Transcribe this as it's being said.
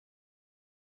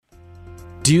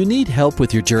Do you need help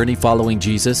with your journey following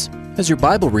Jesus? Has your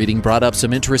Bible reading brought up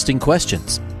some interesting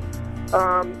questions?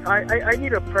 I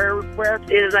need a prayer request.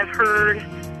 I've heard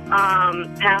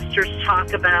pastors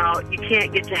talk about you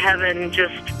can't get to heaven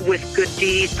just with good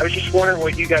deeds. I was just wondering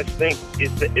what you guys think.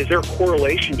 Is there a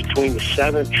correlation between the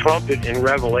seventh trumpet in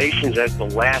Revelations as the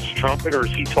last trumpet, or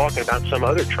is he talking about some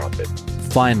other trumpet?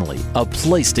 Finally, a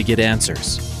place to get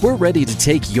answers. We're ready to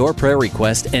take your prayer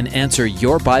request and answer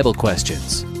your Bible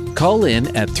questions. Call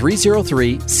in at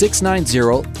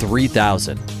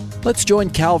 303-690-3000. Let's join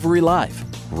Calvary Live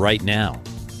right now.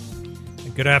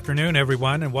 Good afternoon,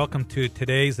 everyone, and welcome to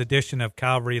today's edition of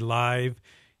Calvary Live.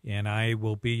 And I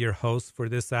will be your host for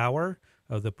this hour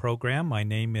of the program. My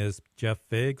name is Jeff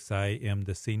Figs. I am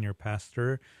the senior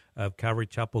pastor of Calvary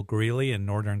Chapel Greeley in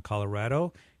northern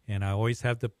Colorado. And I always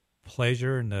have the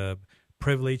pleasure and the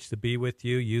privilege to be with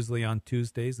you, usually on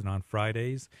Tuesdays and on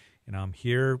Fridays. And I'm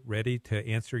here ready to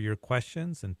answer your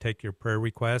questions and take your prayer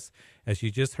requests. As you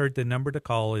just heard, the number to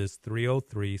call is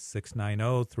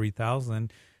 303-690-3000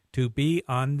 to be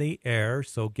on the air.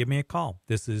 So give me a call.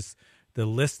 This is the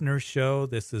listener show.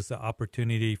 This is the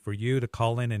opportunity for you to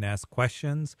call in and ask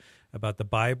questions about the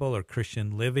Bible or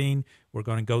Christian living. We're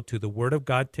going to go to the Word of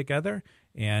God together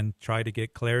and try to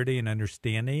get clarity and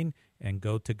understanding and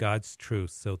go to God's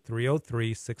truth. So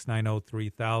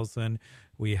 303-690-3000.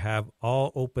 We have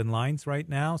all open lines right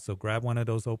now, so grab one of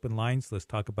those open lines. Let's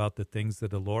talk about the things of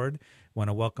the Lord. I want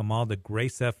to welcome all the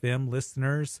Grace FM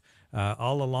listeners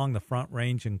all along the Front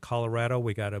Range in Colorado.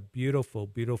 We got a beautiful,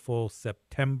 beautiful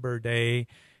September day,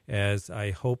 as I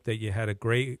hope that you had a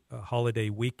great holiday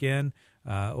weekend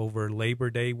over Labor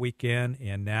Day weekend.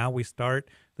 And now we start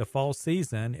the fall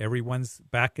season. Everyone's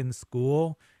back in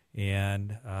school,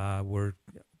 and we're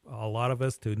a lot of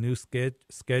us to a new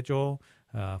schedule.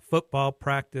 Football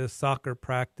practice, soccer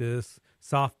practice,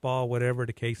 softball, whatever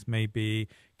the case may be.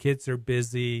 Kids are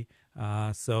busy.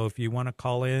 So if you want to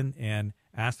call in and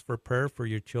ask for prayer for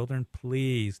your children,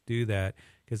 please do that,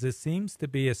 because it seems to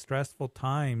be a stressful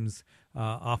times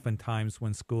oftentimes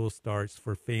when school starts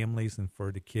for families and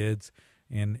for the kids.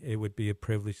 And it would be a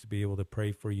privilege to be able to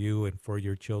pray for you and for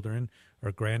your children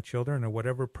or grandchildren or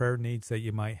whatever prayer needs that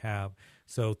you might have.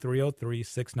 So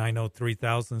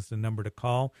 303-690-3000 is the number to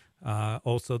call.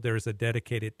 Also, there's a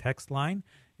dedicated text line,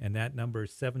 and that number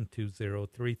is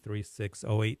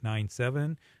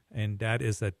 720-336-0897. And that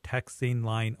is a texting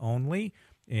line only.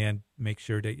 And make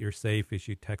sure that you're safe as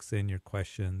you text in your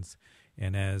questions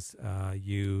and as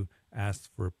you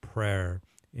ask for prayer.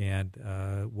 And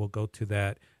we'll go to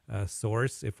that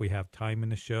source if we have time in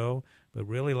the show, but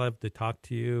really love to talk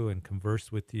to you and converse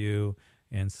with you.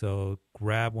 And so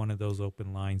grab one of those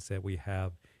open lines that we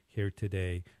have here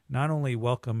today. Not only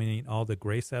welcoming all the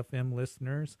Grace FM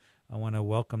listeners, I want to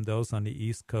welcome those on the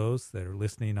East Coast that are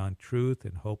listening on Truth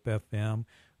and Hope FM.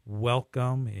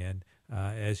 Welcome. And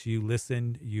as you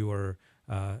listen, you are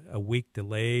a week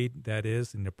delayed, that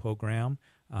is, in the program.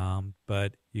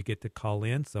 But you get to call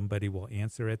in. Somebody will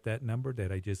answer at that number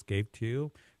that I just gave to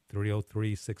you,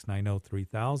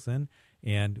 303-690-3000,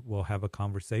 and we'll have a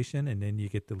conversation, and then you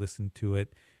get to listen to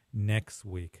it next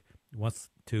week. Wants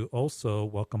to also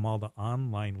welcome all the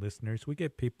online listeners. We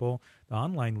get people, the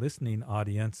online listening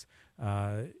audience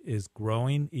is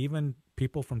growing, even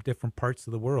people from different parts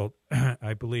of the world.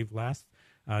 I believe last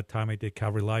time I did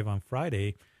Calvary Live on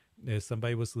Friday,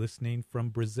 somebody was listening from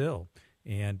Brazil.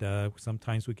 And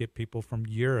sometimes we get people from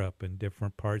Europe and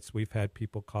different parts. We've had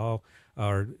people call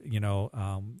or,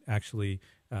 actually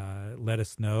let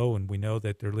us know, and we know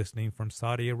that they're listening from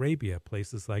Saudi Arabia,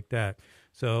 places like that.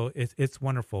 So it's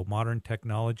wonderful. Modern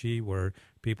technology where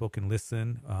people can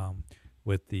listen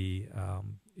with the,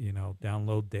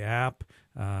 download the app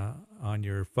on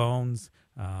your phones,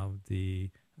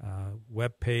 the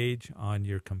web page on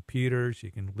your computers. You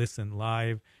can listen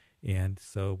live. And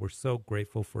so we're so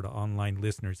grateful for the online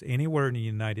listeners. Anywhere in the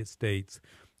United States,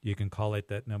 you can call it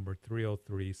that number,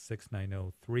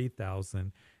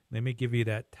 303-690-3000. Let me give you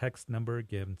that text number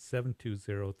again,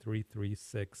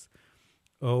 720-336-0897.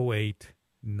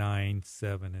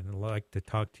 And I'd like to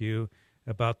talk to you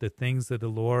about the things of the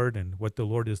Lord and what the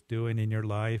Lord is doing in your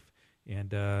life.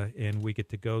 And we get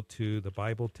to go to the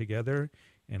Bible together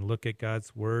and look at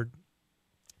God's Word.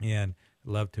 And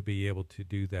love to be able to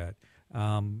do that.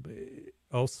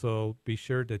 Also, be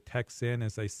sure to text in,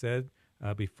 as I said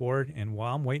before. And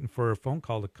while I'm waiting for a phone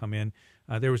call to come in,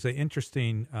 there was an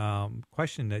interesting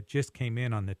question that just came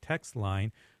in on the text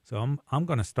line. So I'm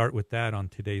going to start with that on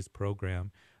today's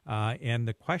program. And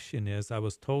the question is, I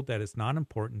was told that it's not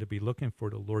important to be looking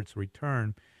for the Lord's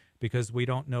return because we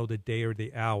don't know the day or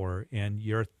the hour. And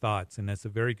your thoughts, and that's a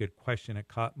very good question. It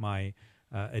caught my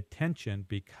attention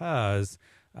because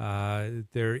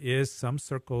there is some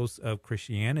circles of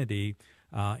Christianity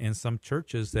in some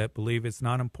churches that believe it's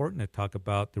not important to talk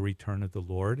about the return of the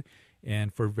Lord,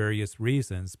 and for various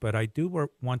reasons. But I do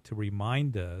want to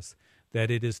remind us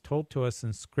that it is told to us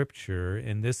in Scripture,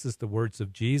 and this is the words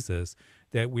of Jesus,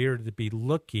 that we are to be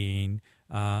looking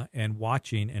and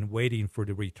watching and waiting for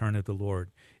the return of the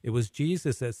Lord. It was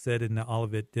Jesus that said in the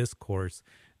Olivet Discourse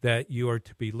that you are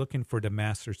to be looking for the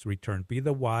Master's return. Be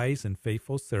the wise and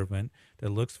faithful servant that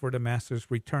looks for the Master's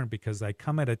return, because I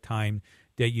come at a time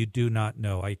that you do not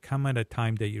know. I come at a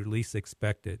time that you least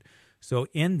expected. So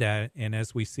in that, and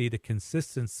as we see the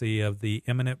consistency of the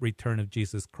imminent return of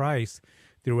Jesus Christ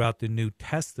throughout the New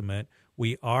Testament,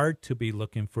 we are to be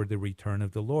looking for the return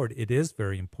of the Lord. It is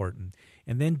very important.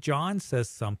 And then John says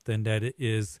something that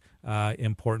is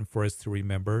important for us to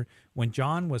remember. When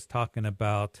John was talking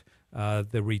about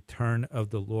the return of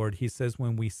the Lord, he says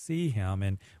when we see him,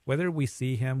 and whether we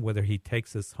see him, whether he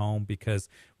takes us home, because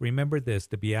remember this,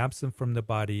 to be absent from the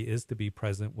body is to be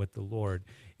present with the Lord.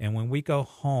 And when we go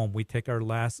home, we take our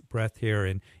last breath here,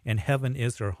 and heaven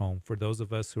is our home. For those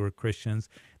of us who are Christians,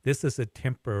 this is a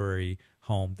temporary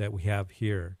home that we have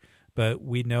here. But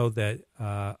we know that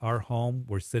our home,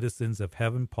 we're citizens of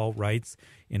heaven. Paul writes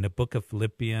in the book of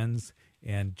Philippians,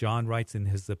 and John writes in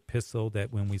his epistle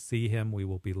that when we see him, we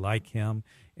will be like him.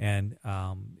 And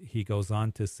he goes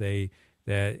on to say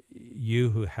that you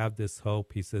who have this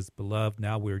hope, he says, beloved,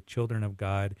 now we're children of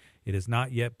God. It has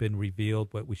not yet been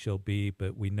revealed what we shall be,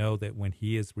 but we know that when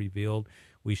he is revealed,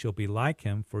 we shall be like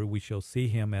him, for we shall see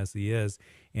him as he is.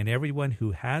 And everyone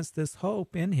who has this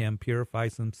hope in him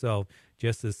purifies himself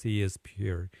just as he is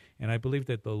pure. And I believe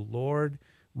that the Lord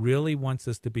really wants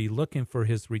us to be looking for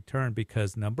his return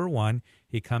because, number one,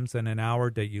 he comes in an hour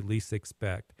that you least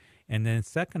expect. And then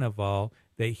second of all,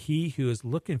 that he who is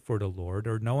looking for the Lord,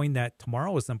 or knowing that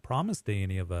tomorrow isn't promised to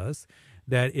any of us,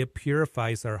 that it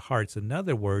purifies our hearts. In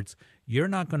other words, you're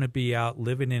not going to be out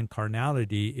living in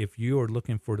carnality if you are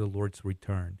looking for the Lord's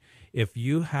return. If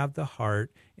you have the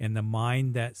heart and the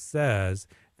mind that says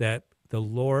that the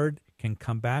Lord can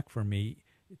come back for me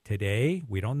today,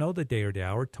 we don't know the day or the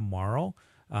hour, tomorrow,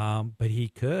 but he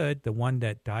could, the one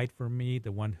that died for me,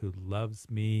 the one who loves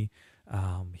me,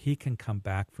 he can come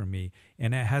back for me.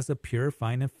 And it has a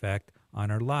purifying effect on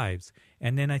our lives.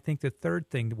 And then I think the third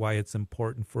thing why it's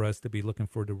important for us to be looking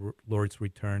for the Lord's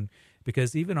return,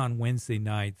 because even on Wednesday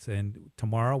nights, and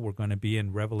tomorrow we're going to be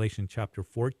in Revelation chapter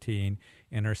 14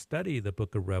 in our study of the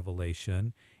book of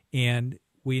Revelation, and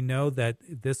we know that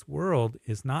this world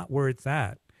is not where it's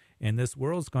at. And this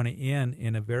world is going to end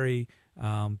in a very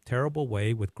terrible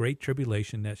way with great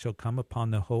tribulation that shall come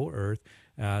upon the whole earth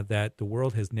that the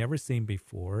world has never seen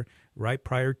before, right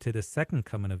prior to the second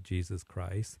coming of Jesus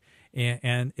Christ.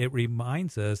 And it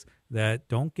reminds us that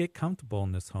don't get comfortable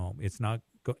in this home. It's not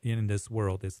in this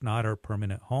world. It's not our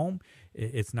permanent home.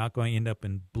 It's not going to end up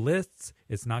in bliss.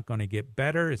 It's not going to get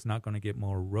better. It's not going to get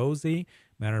more rosy.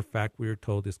 Matter of fact, we are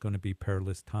told it's going to be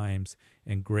perilous times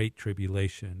and great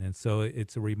tribulation. And so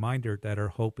it's a reminder that our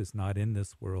hope is not in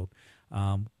this world.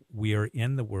 We are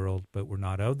in the world, but we're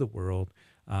not of the world.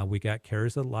 We got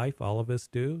cares of life. All of us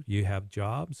do. You have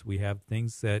jobs. We have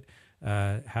things that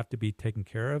have to be taken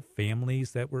care of,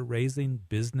 families that we're raising,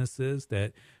 businesses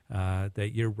that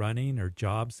you're running, or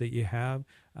jobs that you have.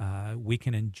 We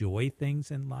can enjoy things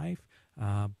in life,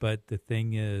 but the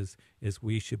thing is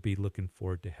we should be looking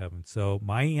forward to heaven. So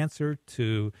my answer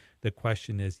to the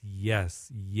question is yes.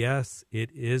 Yes,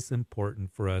 it is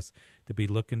important for us to be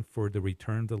looking for the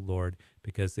return of the Lord,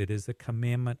 because it is a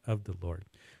commandment of the Lord.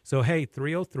 So, hey,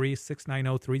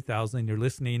 303-690-3000, you're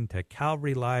listening to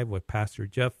Calvary Live with Pastor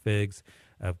Jeff Figs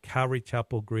of Calvary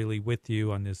Chapel Greeley with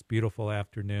you on this beautiful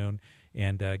afternoon.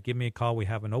 And give me a call. We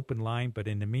have an open line. But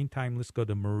in the meantime, let's go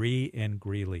to Marie in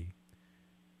Greeley.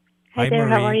 Hi there,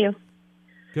 Marie. How are you?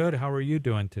 Good. How are you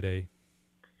doing today?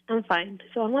 I'm fine.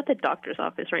 So I'm at the doctor's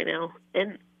office right now,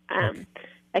 and Okay.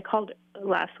 I called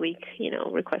last week,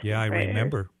 requesting Yeah, I prayer.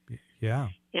 remember. Yeah.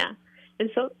 Yeah. And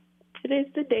so today's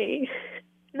the day,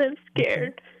 and I'm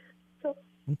scared.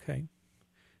 Okay.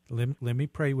 Let me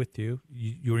pray with you.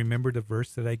 You remember the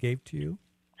verse that I gave to you?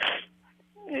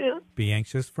 Yeah. Be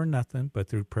anxious for nothing, but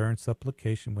through prayer and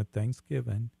supplication with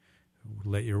thanksgiving,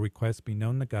 let your requests be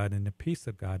known to God, and the peace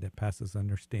of God that passes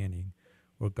understanding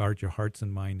will guard your hearts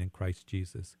and mind in Christ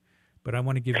Jesus. But I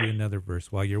want to give you another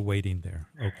verse while you're waiting there,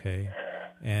 okay?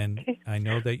 And I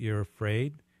know that you're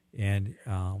afraid, and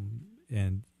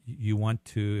you want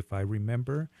to, if I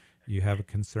remember, you have a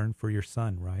concern for your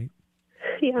son, right?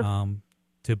 Yeah.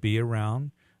 To be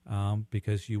around,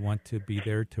 because you want to be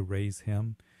there to raise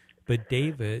him. But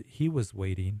David, he was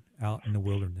waiting out in the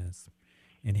wilderness,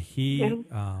 and he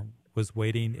was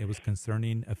waiting. It was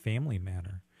concerning a family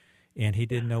matter, and he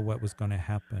didn't know what was going to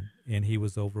happen, and he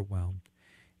was overwhelmed.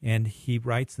 And he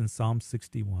writes in Psalm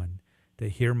 61, to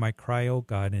hear my cry, O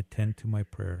God, and attend to my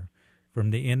prayer.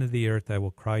 From the end of the earth I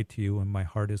will cry to you, and my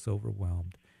heart is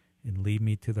overwhelmed, and lead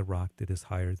me to the rock that is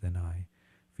higher than I.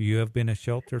 For you have been a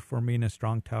shelter for me and a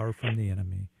strong tower from the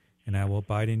enemy, and I will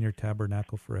abide in your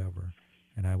tabernacle forever,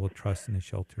 and I will trust in the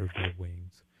shelter of your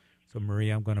wings. So, Marie,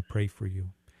 I'm going to pray for you.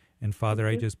 And, Father,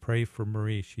 I just pray for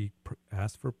Marie. She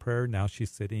asked for prayer. Now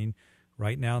she's sitting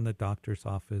right now in the doctor's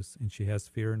office, and she has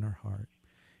fear in her heart.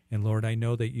 And, Lord, I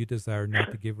know that you desire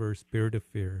not to give her a spirit of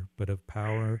fear, but of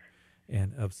power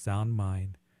and of sound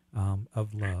mind,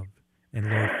 of love. And,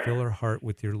 Lord, fill her heart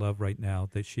with your love right now,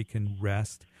 that she can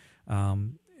rest,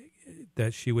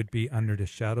 that she would be under the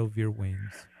shadow of your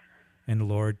wings. And,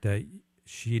 Lord, that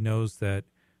she knows that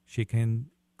she can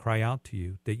cry out to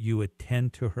you, that you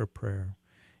attend to her prayer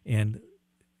and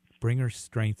bring her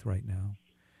strength right now.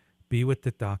 Be with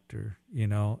the doctor. You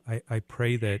know, I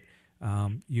pray that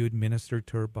you administer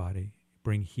to her body,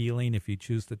 bring healing if you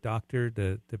choose the doctor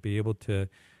to be able to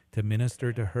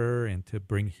minister to her and to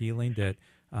bring healing, that,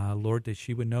 Lord, that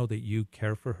she would know that you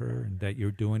care for her and that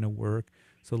you're doing a work.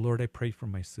 So, Lord, I pray for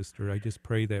my sister. I just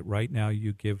pray that right now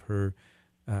you give her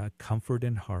comfort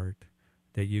in heart,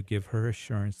 that you give her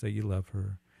assurance that you love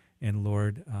her. And,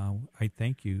 Lord, I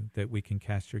thank you that we can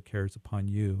cast your cares upon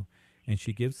you. And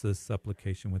she gives us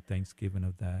supplication with thanksgiving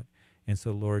of that. And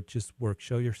so, Lord, just work.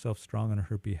 Show yourself strong on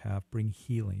her behalf. Bring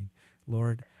healing.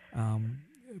 Lord,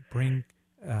 bring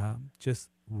just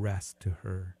rest to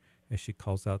her as she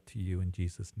calls out to you in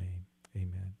Jesus' name.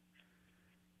 Amen.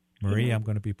 Marie, I'm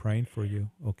going to be praying for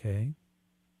you, okay?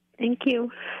 Thank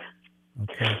you.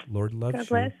 Okay. Lord loves you. God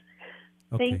bless.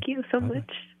 Okay. Thank you so Bye-bye.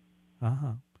 much.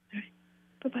 Uh-huh.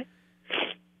 Bye-bye.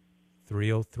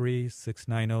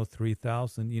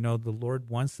 303-690-3000. You know, the Lord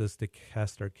wants us to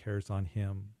cast our cares on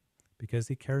him because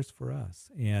he cares for us.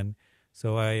 And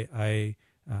so I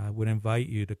would invite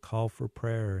you to call for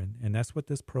prayer. And that's what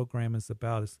this program is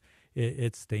about.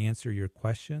 It's to answer your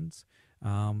questions,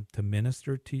 to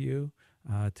minister to you,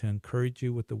 to encourage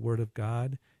you with the Word of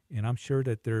God. And I'm sure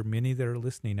that there are many that are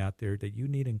listening out there that you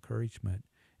need encouragement.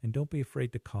 And don't be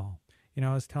afraid to call. You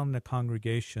know, I was telling the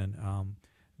congregation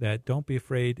that don't be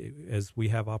afraid as we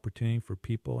have opportunity for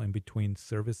people in between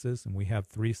services, and we have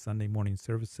 3 Sunday morning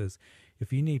services.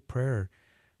 If you need prayer,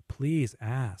 please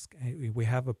ask. We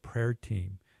have a prayer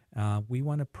team. We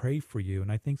want to pray for you.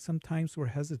 And I think sometimes we're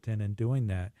hesitant in doing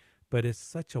that, but it's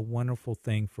such a wonderful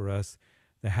thing for us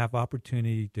to have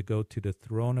opportunity to go to the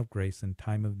throne of grace in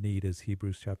time of need, as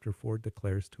Hebrews chapter 4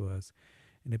 declares to us,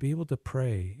 and to be able to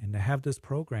pray and to have this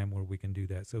program where we can do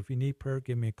that. So if you need prayer,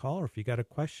 give me a call, or if you got a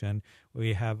question,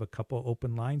 we have a couple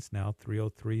open lines now,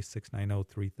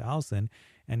 303-690-3000,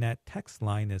 and that text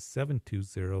line is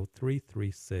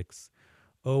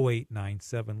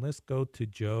 720-336-0897. Let's go to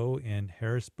Joe in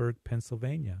Harrisburg,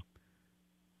 Pennsylvania.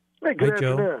 Hey, good Hi,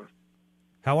 Joe. afternoon.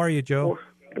 How are you, Joe?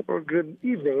 Or good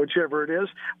evening, whichever it is.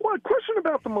 Well, a question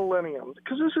about the millennium,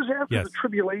 because this is after the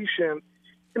tribulation,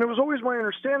 and it was always my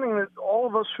understanding that all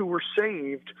of us who were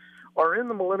saved are in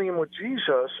the millennium with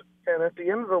Jesus, and at the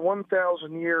end of the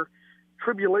 1,000-year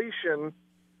tribulation,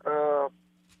 or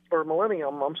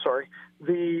millennium, I'm sorry,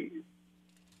 the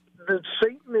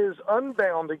Satan is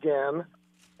unbound again,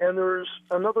 and there's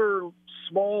another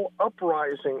small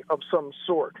uprising of some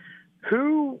sort.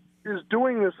 Who is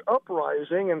doing this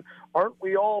uprising, and aren't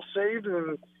we all saved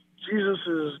in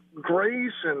Jesus'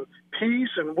 grace and peace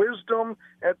and wisdom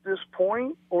at this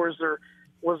point? Or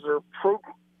was there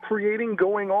procreating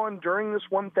going on during this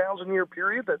 1,000-year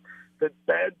period that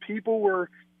bad people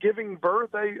were giving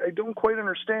birth? I don't quite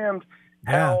understand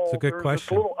how it's a good there's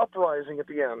question. this little uprising at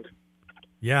the end.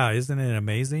 Yeah, isn't it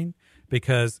amazing?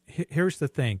 Because here's the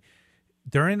thing.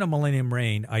 During the millennium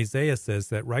reign, Isaiah says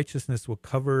that righteousness will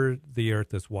cover the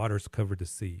earth as waters cover the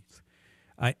seas.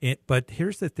 But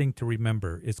here's the thing to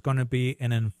remember. It's going to be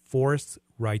an enforced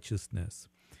righteousness.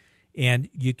 And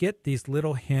you get these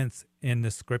little hints in the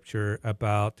scripture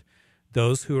about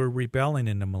those who are rebelling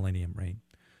in the millennium reign.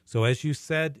 So as you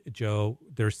said, Joe,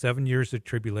 there's 7 years of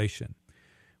tribulation.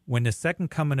 When the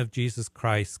second coming of Jesus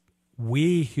Christ,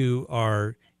 we who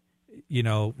are,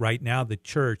 right now, the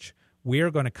church, we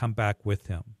are going to come back with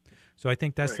him. So I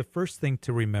think that's the first thing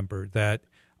to remember, that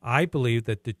I believe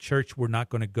that the church, we're not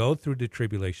going to go through the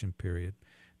tribulation period,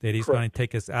 that he's going to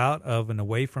take us out of and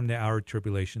away from the hour of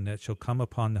tribulation that shall come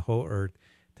upon the whole earth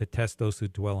to test those who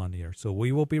dwell on the earth. So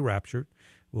we will be raptured.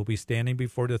 We'll be standing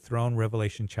before the throne,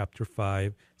 Revelation chapter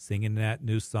 5, singing that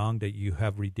new song that you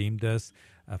have redeemed us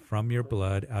from your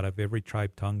blood out of every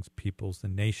tribe, tongues, peoples,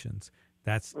 and nations.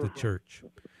 That's the church.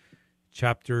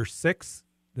 Chapter 6,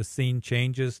 the scene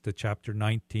changes to chapter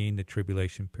 19, the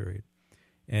tribulation period.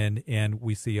 And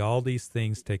we see all these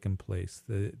things taking place,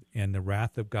 and the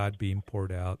wrath of God being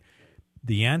poured out.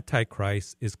 The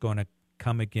Antichrist is going to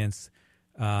come against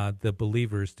the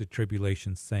believers, the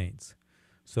tribulation saints.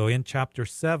 So in chapter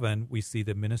 7, we see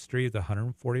the ministry of the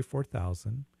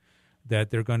 144,000, that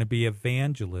they're going to be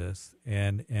evangelists,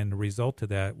 and the result of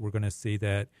that, we're going to see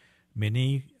that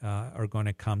many are going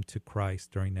to come to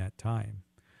Christ during that time.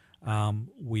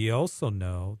 We also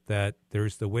know that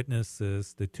there's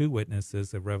the two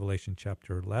witnesses of Revelation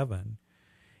chapter 11,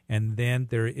 and then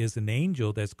there is an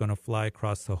angel that's going to fly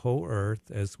across the whole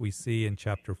earth, as we see in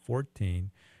chapter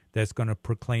 14, that's going to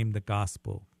proclaim the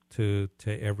gospel to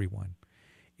everyone.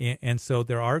 And so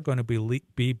there are going to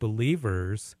be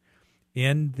believers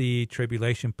in the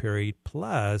tribulation period,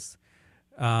 plus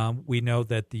we know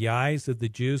that the eyes of the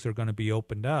Jews are going to be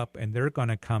opened up, and they're going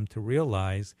to come to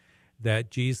realize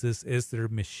that Jesus is their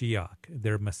Mashiach,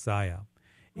 their Messiah.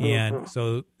 And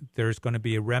so there's going to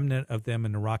be a remnant of them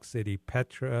in the rock city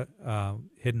Petra,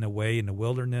 hidden away in the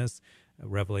wilderness,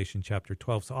 Revelation chapter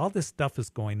 12. So all this stuff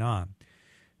is going on.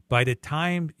 By the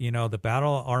time, the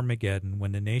battle of Armageddon,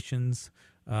 when the nations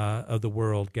of the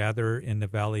world gather in the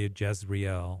valley of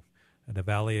Jezreel, the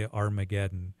valley of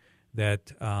Armageddon,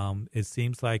 that it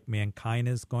seems like mankind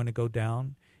is going to go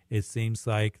down. It seems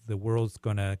like the world's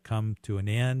going to come to an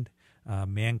end.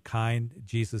 Mankind,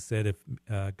 Jesus said, if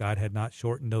God had not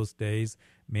shortened those days,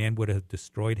 man would have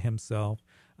destroyed himself.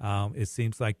 It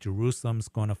seems like Jerusalem's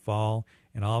going to fall,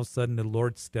 and all of a sudden the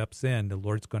Lord steps in. The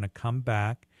Lord's going to come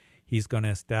back. He's going to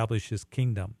establish his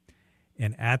kingdom.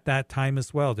 And at that time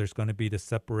as well, there's going to be the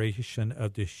separation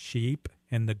of the sheep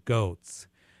and the goats.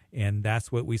 And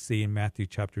that's what we see in Matthew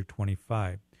chapter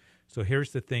 25. So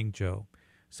here's the thing, Joe.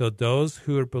 So those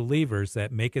who are believers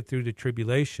that make it through the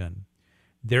tribulation,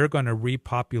 they're going to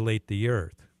repopulate the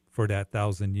earth for that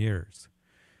 1,000 years.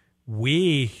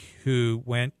 We who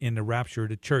went in the rapture of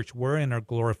the church, we're in our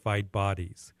glorified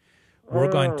bodies.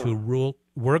 We're going to rule.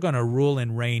 We're going to rule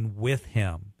and reign with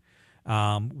him.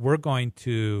 We're going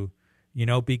to,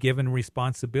 be given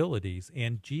responsibilities.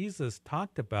 And Jesus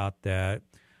talked about that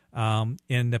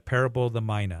in the parable of the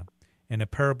mina and the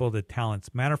parable of the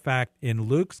talents. Matter of fact, in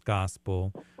Luke's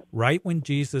gospel, right when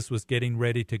Jesus was getting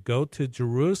ready to go to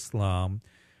Jerusalem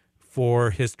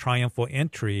for his triumphal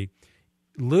entry,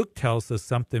 Luke tells us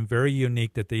something very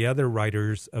unique that the other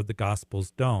writers of the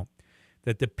Gospels don't,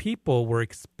 that the people were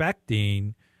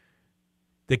expecting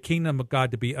the kingdom of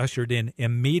God to be ushered in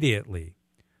immediately.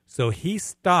 So he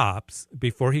stops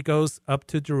before he goes up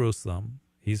to Jerusalem.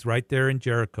 He's right there in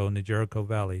Jericho, in the Jericho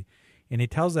Valley, and he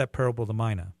tells that parable of the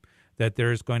mina, that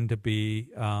there's going to be,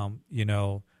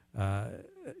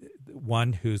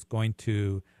 one who's going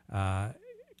to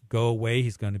go away.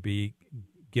 He's going to be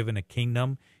given a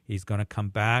kingdom. He's going to come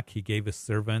back. He gave his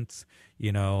servants,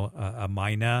 a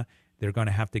mina. They're going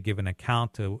to have to give an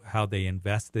account to how they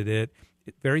invested it.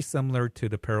 Very similar to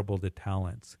the parable of the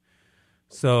talents.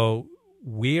 So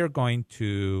we are going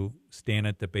to stand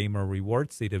at the Bema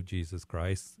reward seat of Jesus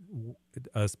Christ,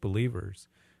 us believers.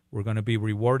 We're going to be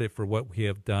rewarded for what we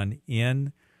have done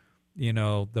in,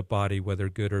 the body, whether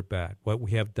good or bad, what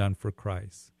we have done for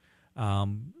Christ.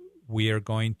 We are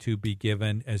going to be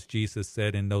given, as Jesus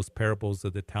said in those parables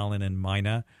of the talent and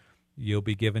mina, you'll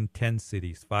be given 10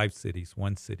 cities, 5 cities,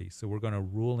 1 city. So we're going to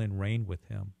rule and reign with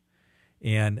him.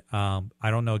 And I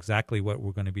don't know exactly what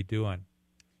we're going to be doing.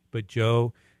 But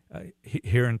Joe,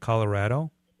 here in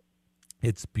Colorado,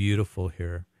 it's beautiful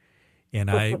here. And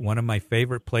one of my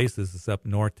favorite places is up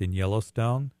north in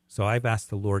Yellowstone. So I've asked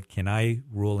the Lord, can I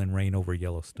rule and reign over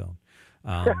Yellowstone?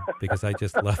 Because I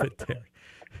just love it there.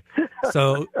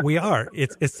 So we are.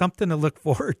 It's something to look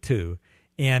forward to.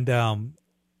 And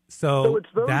so it's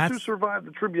those who survive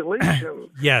the tribulation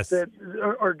yes. that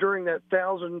are during that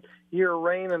 1,000-year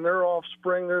reign, and their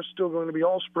offspring, they're still going to be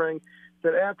offspring,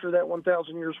 that after that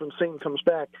 1,000 years when Satan comes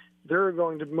back, they're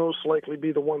going to most likely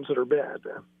be the ones that are bad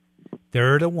then.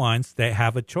 They're the ones that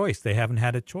have a choice. They haven't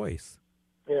had a choice.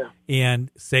 Yeah. And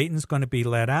Satan's going to be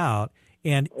let out.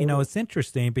 And, it's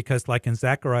interesting because like in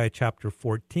Zechariah chapter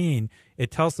 14, it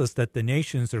tells us that the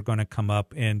nations are going to come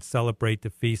up and celebrate the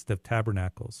Feast of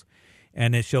Tabernacles.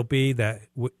 And it shall be that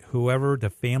whoever the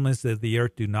families of the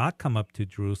earth do not come up to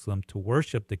Jerusalem to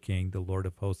worship the King, the Lord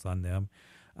of hosts on them,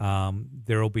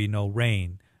 there will be no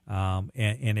rain.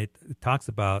 And it talks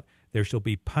about there shall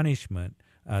be punishment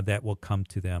that will come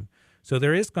to them. So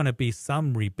there is going to be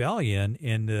some rebellion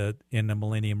in the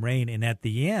millennium reign. And at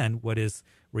the end, what is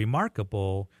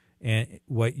remarkable and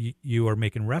what you are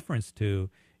making reference to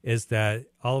is that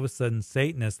all of a sudden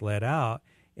Satan is let out,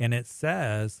 and it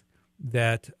says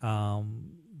that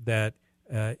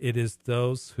it is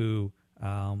those who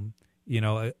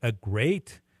a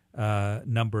great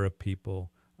number of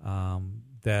people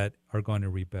that are going to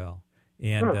rebel,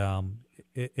 and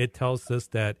it tells us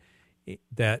that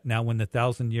now when the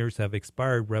 1,000 years have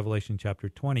expired, Revelation chapter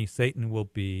 20, Satan will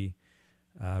be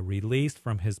released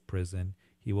from his prison.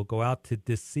 He will go out to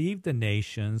deceive the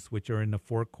nations which are in the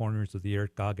four corners of the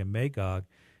earth, Gog and Magog,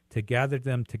 to gather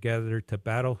them together to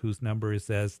battle, whose number is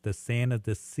as the sand of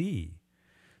the sea.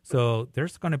 So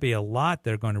there's going to be a lot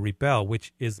that are going to rebel,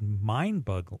 which is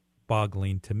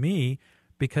mind-boggling to me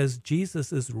because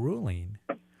Jesus is ruling.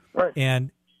 Right. And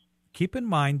keep in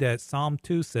mind that Psalm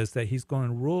 2 says that he's going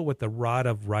to rule with the rod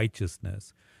of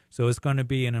righteousness. So it's going to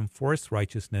be an enforced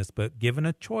righteousness, but given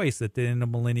a choice at the end of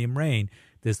millennium reign,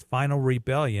 this final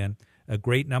rebellion, a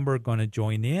great number are going to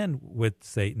join in with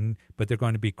Satan, but they're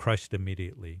going to be crushed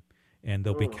immediately, and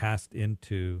they'll be cast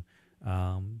into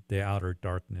the outer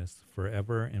darkness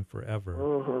forever and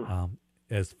forever,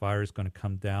 as fire is going to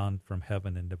come down from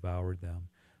heaven and devour them.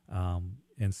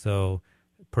 And so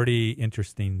pretty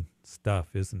interesting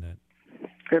stuff, isn't it?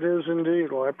 It is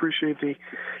indeed. Well, I appreciate the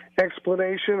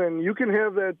explanation, and you can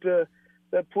have that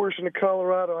portion of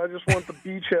Colorado. I just want the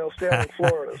beach house down in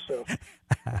Florida. So,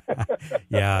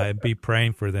 yeah, and be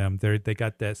praying for them. They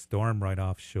got that storm right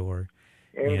offshore,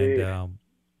 indeed. And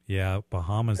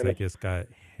Bahamas, I guess, got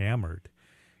hammered.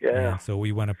 Yeah. And so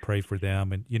we want to pray for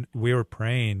them, and we were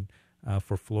praying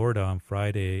for Florida on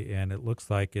Friday, and it looks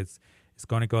like it's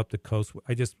going to go up the coast.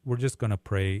 We're just going to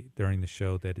pray during the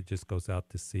show that it just goes out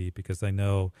to sea, because I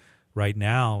know right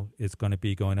now it's going to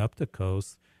be going up the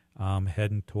coast,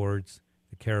 heading towards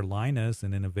the Carolinas,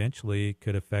 and then eventually it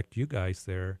could affect you guys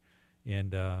there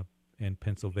in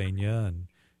Pennsylvania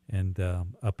and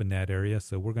up in that area.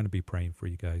 So we're going to be praying for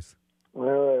you guys. All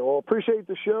right. Well, appreciate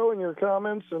the show and your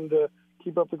comments, and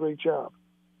keep up the great job.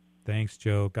 Thanks,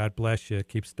 Joe. God bless you.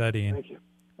 Keep studying. Thank you.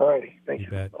 All righty. Thank you.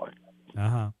 Bet.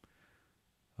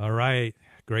 All right.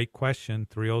 Great question.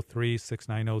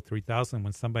 303-690-3000.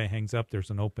 When somebody hangs up, there's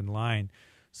an open line.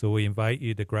 So we invite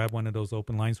you to grab one of those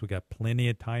open lines. We got plenty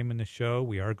of time in the show.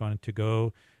 We are going to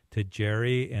go to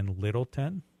Jerry in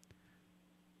Littleton.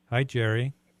 Hi,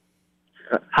 Jerry.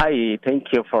 Hi.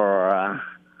 Thank you for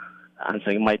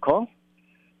answering my call.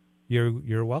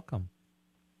 You're welcome.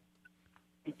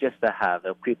 Just have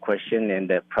a quick question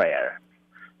and a prayer.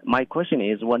 My question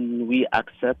is, when we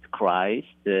accept Christ,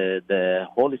 the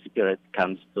Holy Spirit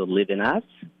comes to live in us.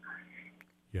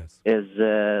 Yes.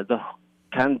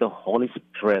 Can the Holy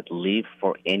Spirit live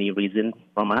for any reason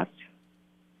from us?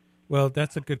 Well,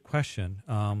 that's a good question.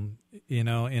 And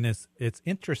it's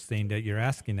interesting that you're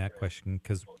asking that question,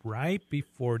 because right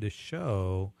before the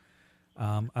show,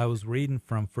 I was reading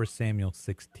from 1 Samuel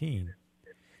 16.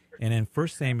 And in 1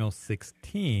 Samuel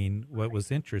 16, what was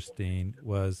interesting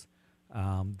was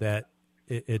that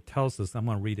it tells us, I'm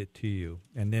going to read it to you,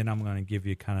 and then I'm going to give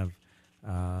you kind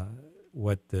of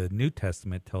what the New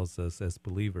Testament tells us as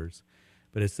believers.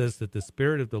 But it says that the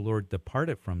Spirit of the Lord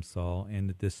departed from Saul, and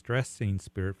the distressing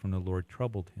spirit from the Lord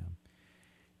troubled him.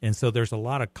 And so there's a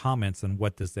lot of comments on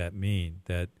what does that mean,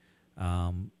 that,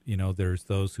 there's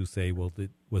those who say, well,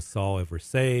 was Saul ever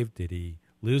saved? Did he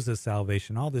lose his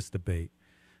salvation? All this debate.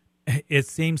 It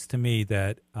seems to me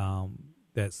that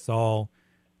Saul,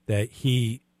 that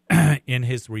he, in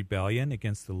his rebellion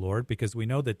against the Lord, because we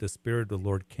know that the Spirit of the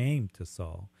Lord came to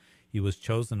Saul. He was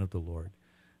chosen of the Lord.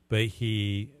 But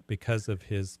he, because of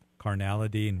his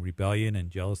carnality and rebellion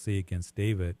and jealousy against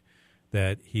David,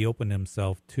 that he opened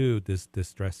himself to this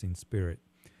distressing spirit.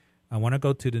 I want to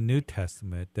go to the New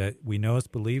Testament, that we know as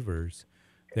believers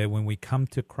that when we come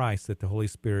to Christ, that the Holy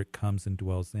Spirit comes and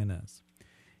dwells in us.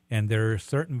 And there are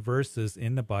certain verses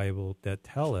in the Bible that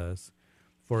tell us,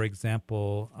 for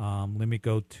example, let me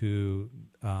go to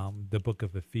the book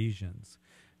of Ephesians.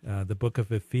 The book of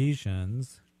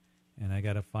Ephesians, and I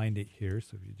got to find it here,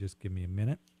 so if you just give me a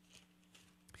minute.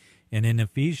 And in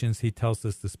Ephesians, he tells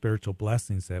us the spiritual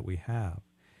blessings that we have.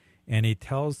 And he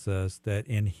tells us that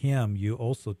in him you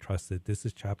also trusted. This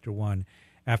is chapter 1.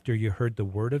 After you heard the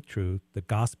word of truth, the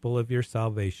gospel of your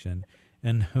salvation,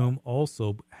 in whom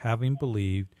also, having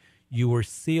believed, you were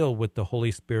sealed with the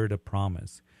Holy Spirit of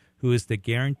promise, who is the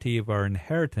guarantee of our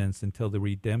inheritance until the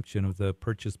redemption of the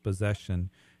purchased possession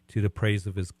to the praise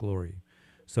of his glory.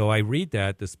 So I read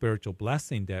that the spiritual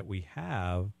blessing that we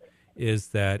have is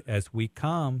that as we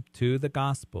come to the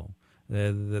gospel,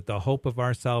 the hope of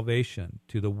our salvation,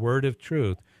 to the word of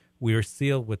truth, we are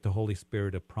sealed with the Holy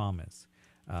Spirit of promise.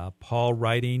 Paul,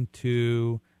 writing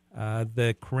to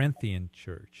the Corinthian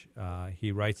church,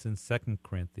 he writes in 2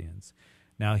 Corinthians,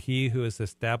 "Now he who has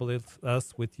established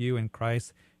us with you in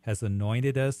Christ has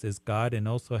anointed us as God and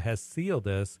also has sealed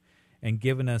us and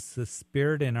given us the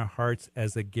Spirit in our hearts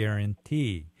as a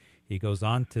guarantee." He goes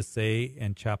on to say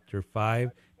in chapter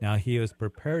 5, "Now he has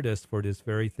prepared us for this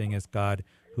very thing as God,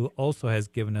 who also has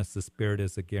given us the Spirit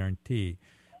as a guarantee."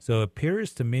 So it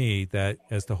appears to me that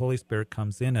as the Holy Spirit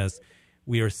comes in us,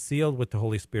 we are sealed with the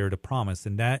Holy Spirit of promise.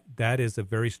 And that is a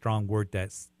very strong word,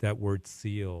 that word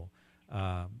seal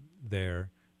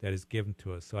there that is given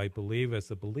to us. So I believe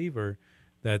as a believer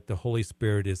that the Holy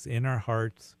Spirit is in our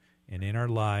hearts and in our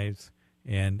lives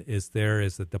and is there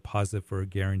as a deposit for a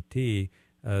guarantee,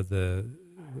 the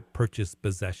purchased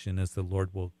possession as the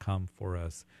Lord will come for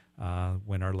us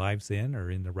when our lives end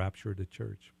or in the rapture of the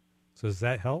church. So does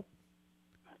that help?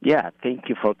 Yeah, thank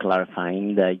you for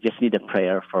clarifying. I just need a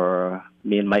prayer for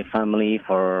me and my family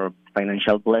for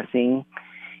financial blessing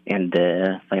and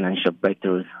financial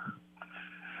breakthrough.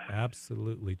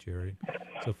 Absolutely, Jerry.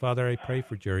 So, Father, I pray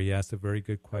for Jerry. He asked a very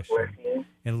good question.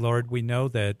 And, Lord, we know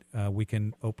that we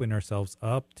can open ourselves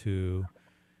up to,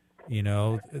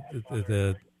 the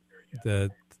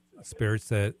spirits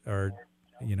that are,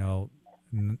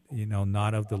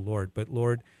 not of the Lord. But,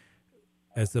 Lord,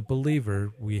 as a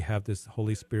believer, we have this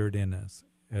Holy Spirit in us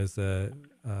as a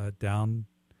down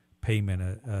payment,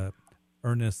 a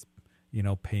earnest,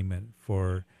 payment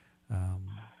for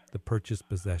the purchased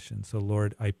possession. So,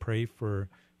 Lord, I pray for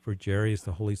Jerry as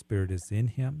the Holy Spirit is in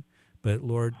him. But,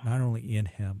 Lord, not only in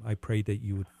him, I pray that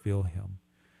you would fill him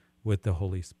with the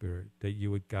Holy Spirit, that you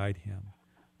would guide him.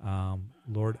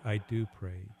 Lord, I do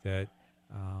pray that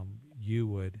you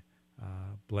would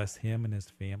bless him and his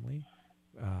family.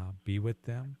 Be with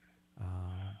them.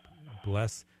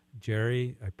 Bless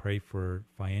Jerry. I pray for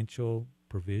financial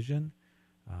provision.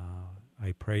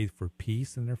 I pray for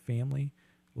peace in their family.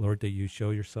 Lord, that you show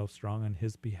yourself strong on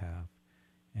his behalf.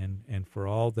 And for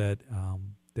all that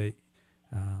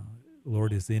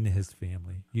Lord is in his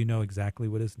family. You know exactly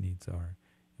what his needs are.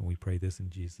 And we pray this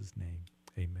in Jesus' name.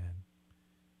 Amen.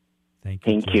 Thank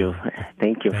you.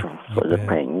 Thank you for the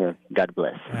praying. God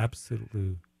bless.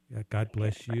 Absolutely. God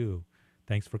bless you.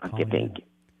 Thanks for calling. Okay, thank you.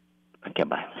 Okay,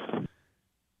 bye.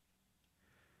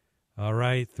 All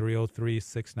right,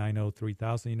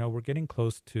 303-690-3000. We're getting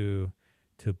close to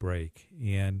break.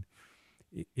 And,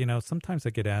 sometimes I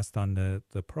get asked on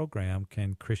the program,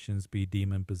 can Christians be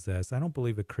demon-possessed? I don't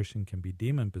believe a Christian can be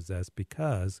demon-possessed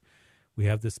because we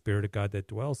have the Spirit of God that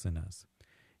dwells in us.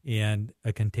 And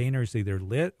a container is either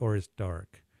lit or it's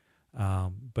dark.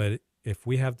 But if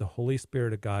we have the Holy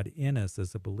Spirit of God in us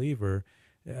as a believer,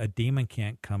 a demon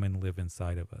can't come and live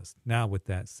inside of us. Now, with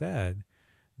that said,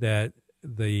 that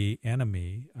the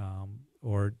enemy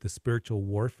or the spiritual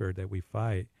warfare that we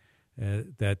fight,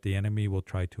 that the enemy will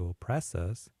try to oppress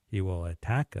us, he will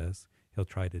attack us, he'll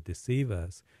try to deceive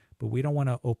us, but we don't want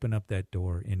to open up that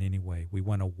door in any way. We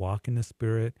want to walk in the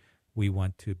Spirit. We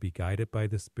want to be guided by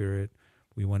the Spirit.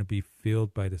 We want to be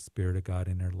filled by the Spirit of God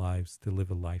in our lives to live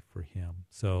a life for him.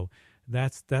 So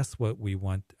that's what we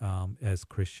want as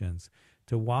Christians,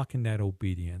 to walk in that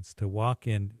obedience, to walk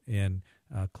in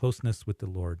closeness with the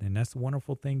Lord. And that's a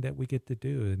wonderful thing that we get to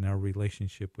do in our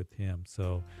relationship with him.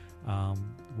 So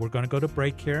we're going to go to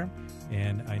break here.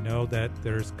 And I know that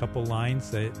there's a couple lines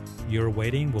that you're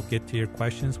waiting. We'll get to your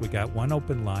questions. We got one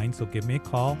open line, so give me a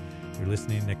call. You're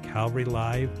listening to Calvary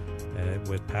Live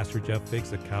with Pastor Jeff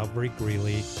Figs at Calvary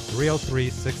Greeley,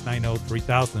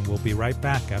 303-690-3000. We'll be right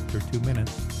back after 2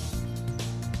 minutes.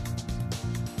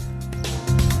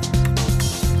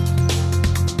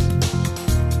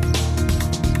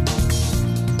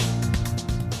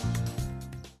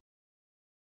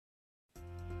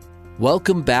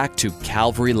 Welcome back to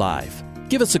Calvary Live.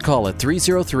 Give us a call at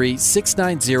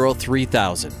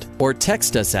 303-690-3000 or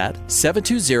text us at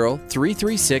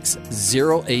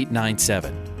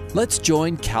 720-336-0897. Let's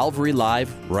join Calvary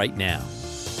Live right now.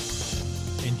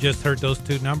 And just heard those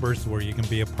two numbers where you can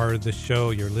be a part of the show.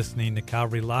 You're listening to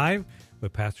Calvary Live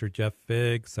with Pastor Jeff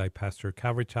Figs. I pastor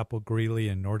Calvary Chapel Greeley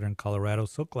in Northern Colorado.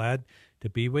 So glad to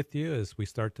be with you as we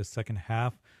start the second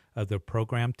half of the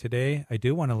program today. I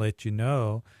do want to let you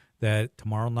know that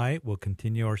tomorrow night we'll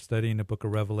continue our study in the book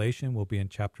of Revelation. We'll be in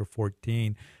chapter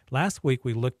 14. Last week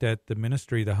we looked at the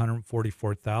ministry of the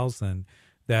 144,000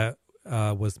 that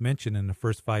was mentioned in the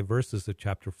first 5 verses of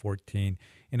chapter 14.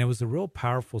 And it was a real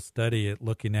powerful study at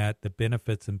looking at the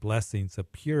benefits and blessings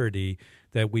of purity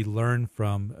that we learn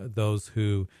from those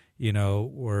who,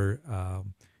 were,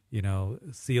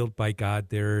 sealed by God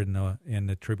there in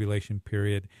the tribulation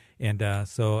period. And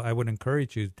so I would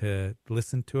encourage you to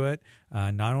listen to it.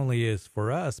 Not only is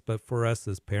for us, but for us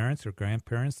as parents or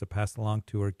grandparents to pass along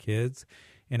to our kids.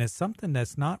 And it's something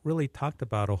that's not really talked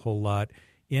about a whole lot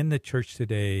in the church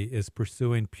today, is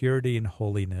pursuing purity and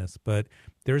holiness. But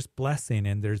there's blessing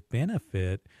and there's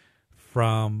benefit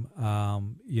from,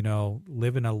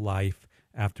 living a life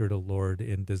after the Lord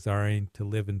and desiring to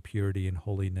live in purity and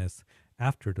holiness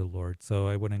after the Lord. So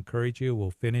I would encourage you.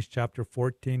 We'll finish chapter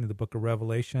 14 of the book of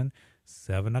Revelation,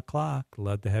 7 o'clock.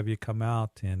 Love to have you come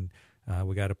out. And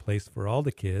we got a place for all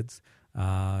the kids,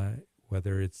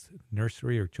 whether it's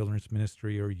nursery or children's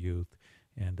ministry or youth.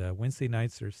 And Wednesday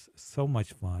nights are so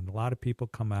much fun. A lot of people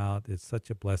come out. It's such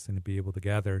a blessing to be able to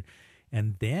gather.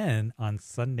 And then on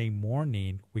Sunday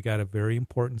morning, we got a very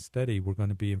important study. We're going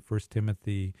to be in 1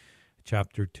 Timothy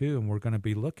chapter 2, and we're going to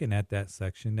be looking at that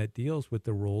section that deals with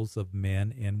the roles of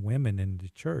men and women in the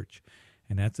church.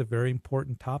 And that's a very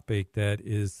important topic that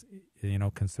is,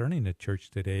 concerning the church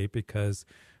today, because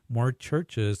more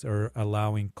churches are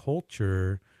allowing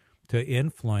culture to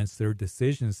influence their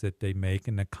decisions that they make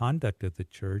and the conduct of the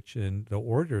church and the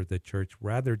order of the church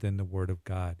rather than the Word of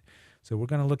God. So we're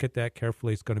going to look at that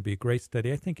carefully. It's going to be a great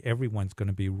study. I think everyone's going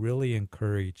to be really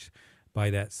encouraged by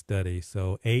that study.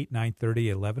 So 8, 9:30,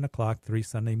 11 o'clock, 3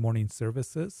 Sunday morning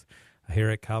services here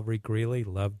at Calvary Greeley.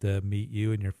 Love to meet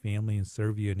you and your family and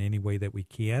serve you in any way that we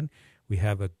can. We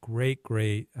have a great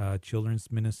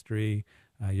children's ministry.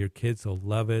 Your kids will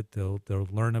love it. They'll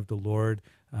learn of the Lord.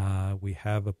 We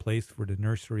have a place for the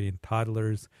nursery and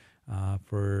toddlers,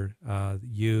 for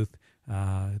youth.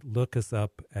 Look us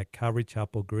up at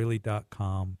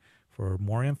calvarychapelgreeley.com for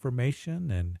more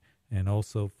information and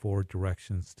also for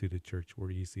directions to the church.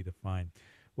 We're easy to find.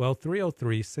 Well,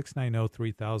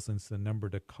 303-690-3000 is the number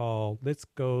to call. Let's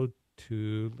go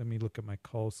to, let me look at my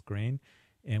call screen.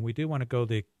 And we do want to go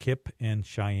to Kip and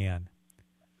Cheyenne.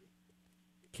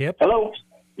 Kip? Hello?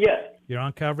 Yes. You're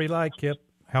on Calvary Live, Kip.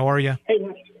 How are you? Hey,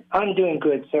 I'm doing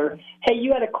good, sir. Hey,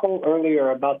 you had a call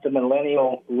earlier about the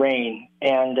millennial reign,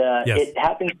 and yes. It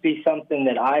happens to be something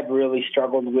that I've really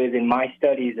struggled with in my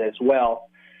studies as well,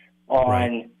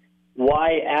 on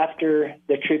why after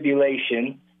the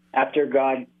tribulation, after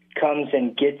God comes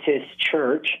and gets his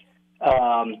church,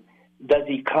 does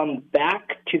he come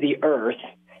back to the earth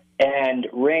and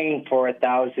reign for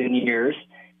 1,000 years,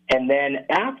 and then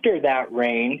after that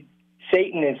reign,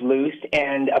 Satan is loosed,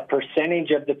 and a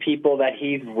percentage of the people that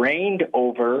he's reigned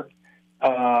over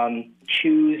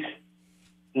choose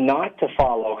not to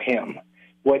follow him,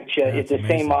 which is the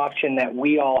same option that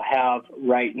we all have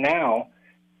right now.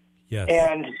 Yes.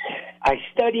 And I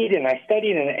studied, and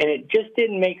it just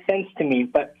didn't make sense to me.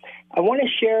 But I want to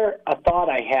share a thought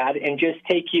I had and just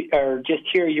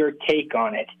hear your take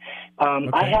on it. Okay.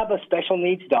 I have a special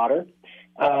needs daughter.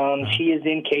 She is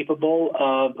incapable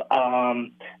of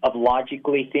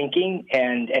logically thinking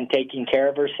and taking care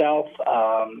of herself.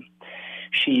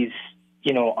 She's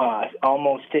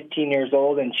almost 15 years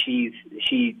old, and she's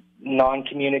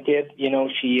non-communicative.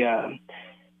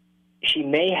 She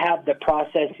may have the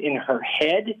process in her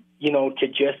head, to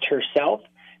just herself,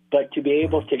 but to be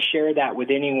able to share that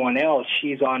with anyone else,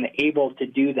 she's unable to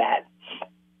do that.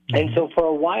 Mm-hmm. And so for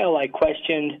a while, I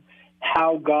questioned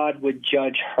how God would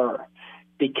judge her.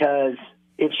 Because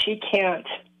if she can't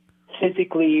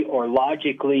physically or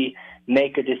logically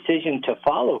make a decision to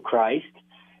follow Christ,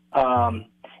 I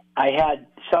had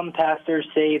some pastors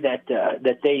say that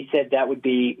they said that would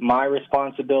be my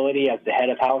responsibility as the head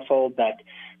of household, that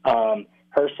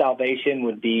her salvation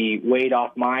would be weighed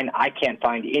off mine. I can't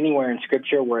find anywhere in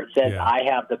Scripture where it says I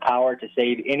have the power to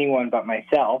save anyone but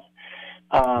myself.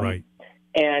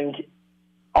 And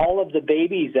all of the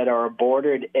babies that are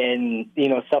aborted and,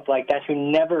 stuff like that, who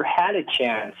never had a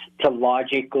chance to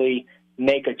logically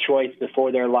make a choice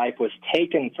before their life was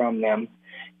taken from them,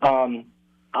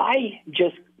 I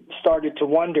just started to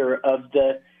wonder of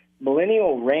the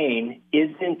millennial reign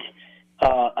isn't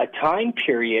a time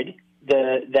period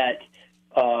that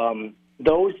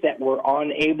those that were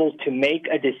unable to make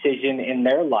a decision in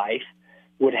their life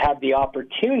would have the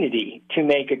opportunity to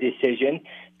make a decision,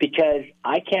 because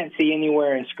I can't see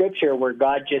anywhere in Scripture where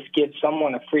God just gives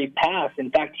someone a free pass.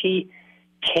 In fact, he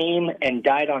came and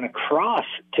died on a cross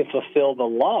to fulfill the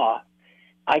law.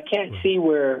 I can't see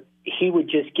where he would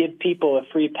just give people a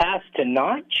free pass to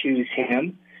not choose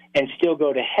him and still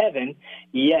go to heaven,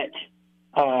 yet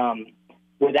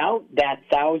without that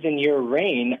 1,000-year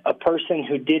reign, a person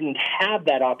who didn't have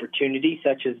that opportunity,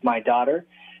 such as my daughter,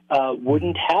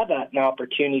 wouldn't have an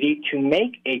opportunity to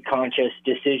make a conscious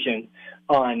decision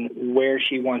on where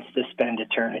she wants to spend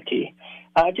eternity.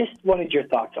 I just wanted your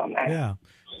thoughts on that. Yeah,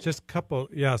 just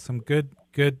some good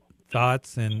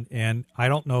thoughts, and I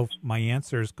don't know if my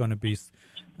answer is going to be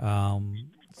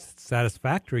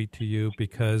satisfactory to you,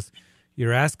 because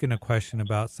you're asking a question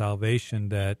about salvation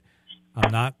that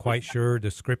I'm not quite sure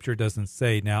the Scripture doesn't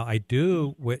say. Now, I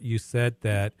do what you said,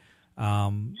 that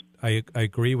I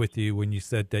agree with you when you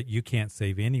said that you can't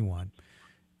save anyone.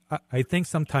 I think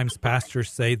sometimes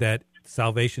pastors say that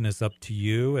salvation is up to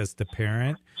you as the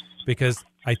parent, because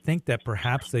I think that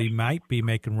perhaps they might be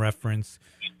making reference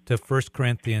to 1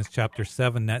 Corinthians chapter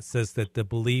 7 that says that the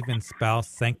believing spouse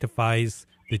sanctifies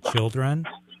the children.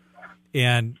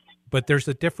 But there's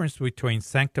a difference between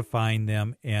sanctifying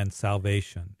them and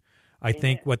salvation. I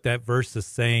think what that verse is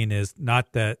saying is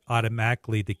not that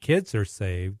automatically the kids are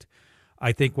saved.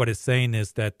 I think what it's saying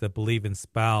is that the believing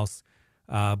spouse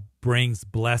brings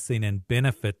blessing and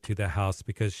benefit to the house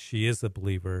because she is a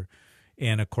believer.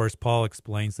 And, of course, Paul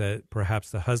explains that perhaps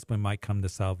the husband might come to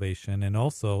salvation, and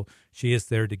also she is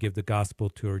there to give the gospel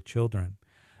to her children.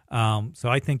 So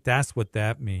I think that's what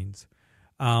that means.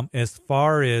 As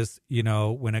far as,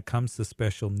 when it comes to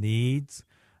special needs,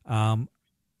 all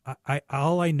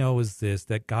I know is this,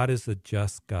 that God is a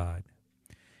just God.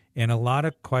 And a lot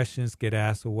of questions get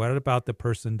asked, well, what about the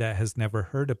person that has never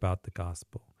heard about the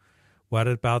gospel? What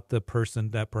about the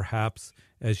person that perhaps,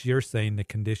 as you're saying, the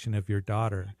condition of your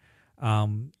daughter?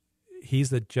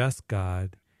 He's a just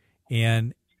God,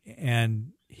 and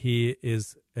he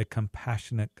is a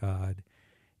compassionate God,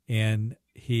 and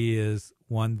he is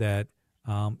one that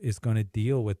is going to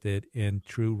deal with it in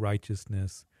true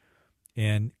righteousness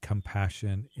and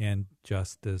compassion and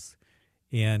justice.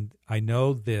 And I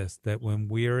know this, that when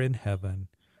we are in heaven,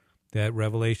 that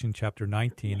Revelation chapter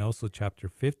 19, also chapter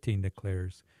 15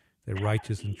 declares that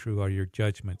righteous and true are your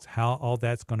judgments. How all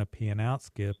that's going to pan out,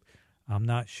 Skip, I'm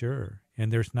not sure.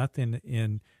 And there's nothing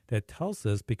in that tells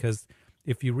us, because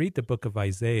if you read the book of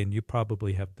Isaiah, and you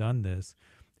probably have done this,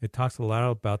 it talks a lot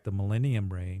about the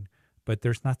millennium reign, but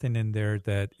there's nothing in there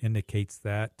that indicates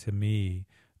that to me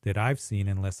that I've seen,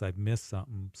 unless I've missed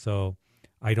something. So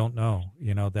I don't know.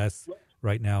 That's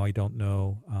right now, I don't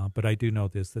know. But I do know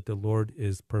this, that the Lord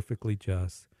is perfectly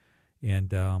just,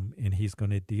 and he's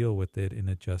going to deal with it in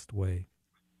a just way.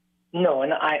 No,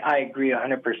 and I agree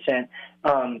 100%.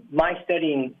 My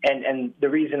studying, and the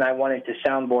reason I wanted to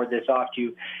soundboard this off to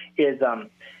you is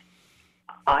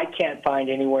I can't find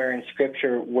anywhere in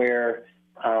Scripture where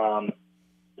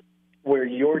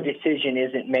your decision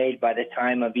isn't made by the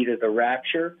time of either the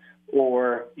rapture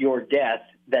or your death,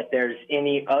 that there's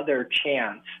any other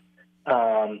chance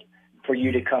for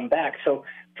you to come back. So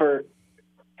for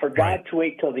God to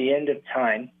wait till the end of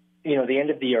time, the end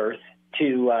of the earth,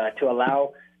 to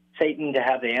allow Satan to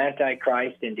have the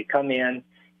Antichrist and to come in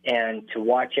and to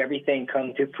watch everything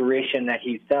come to fruition that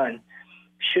he's done,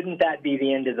 shouldn't that be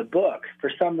the end of the book? For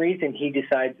some reason, he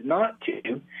decides not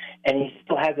to, and he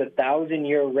still has a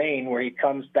 1,000-year reign where he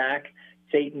comes back.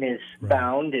 Satan is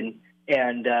bound,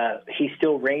 and he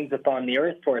still reigns upon the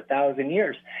earth for 1,000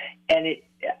 years. And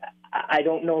I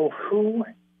don't know who.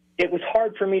 It was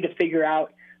hard for me to figure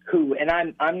out who, and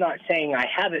I'm not saying I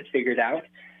have it figured out.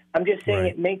 I'm just saying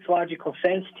it makes logical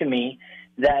sense to me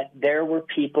that there were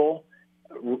people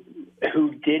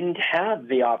who didn't have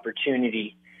the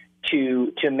opportunity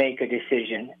to make a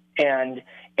decision. And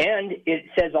it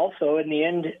says also in the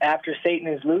end, after Satan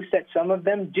is loose, that some of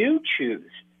them do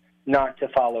choose not to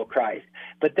follow Christ.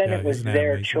 But then it was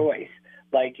their choice.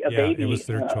 Like a baby, it was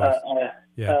their choice.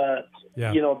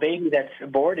 A baby that's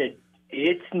aborted,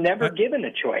 it's never given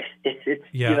a choice.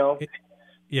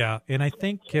 Yeah, and I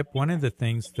think, Kip, one of the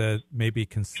things that maybe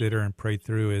consider and pray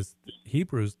through is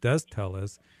Hebrews does tell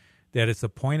us that it's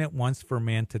appointed once for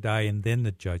man to die and then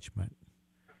the judgment.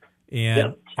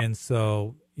 And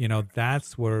so,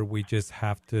 that's where we just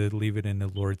have to leave it in the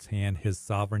Lord's hand, his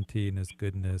sovereignty and his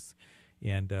goodness.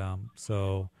 And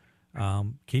so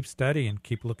keep studying,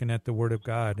 keep looking at the Word of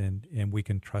God, and we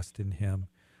can trust in him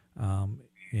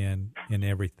in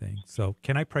everything. So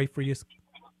can I pray for you,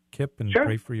 Kip, and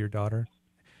pray for your daughter?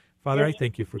 Father, I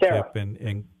thank you for Kip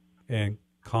and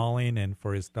calling, and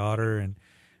for his daughter, and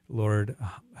Lord,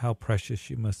 how precious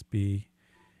she must be.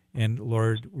 And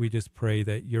Lord, we just pray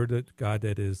that you're the God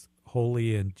that is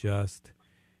holy and just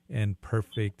and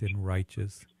perfect and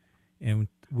righteous. And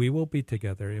we will be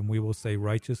together, and we will say,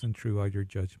 righteous and true are your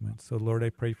judgments. So Lord,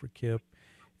 I pray for Kip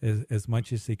as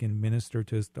much as he can minister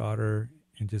to his daughter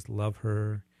and just love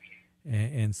her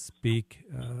and speak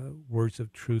words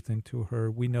of truth into her.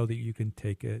 We know that you can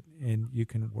take it and you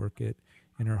can work it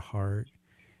in her heart.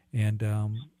 And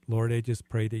Lord, I just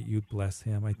pray that you bless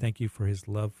him. I thank you for his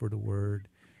love for the Word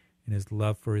and his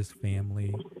love for his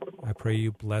family. I pray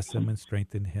you bless him and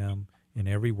strengthen him in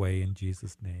every way in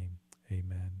Jesus' name.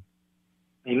 Amen.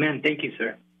 Amen. Thank you,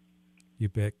 sir. You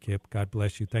bet, Kip. God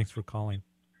bless you. Thanks for calling.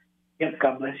 Yes,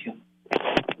 God bless you.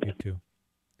 You too.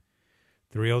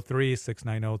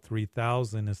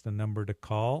 303-690-3000 is the number to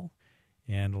call,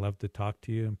 and love to talk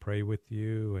to you and pray with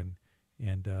you.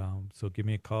 And so give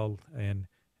me a call, and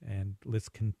let's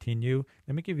continue.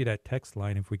 Let me give you that text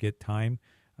line if we get time,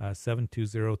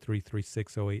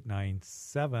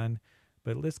 720-336-0897.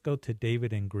 But let's go to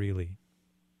David in Greeley.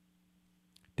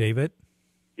 David?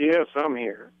 Yes, I'm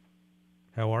here.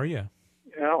 How are you?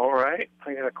 Yeah, all right.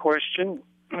 I got a question.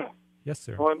 Yes,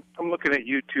 sir. Well, I'm looking at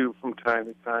YouTube from time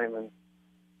to time, and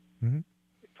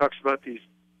it talks about these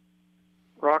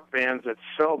rock bands that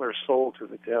sell their soul to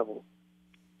the devil.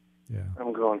 Yeah.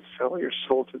 I'm going, sell your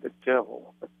soul to the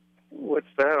devil.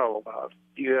 What's that all about?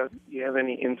 Do you have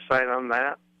any insight on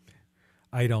that?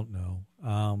 I don't know.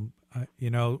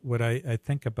 What I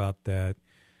think about that,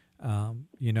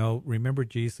 remember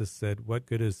Jesus said, what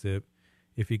good is it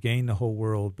if you gain the whole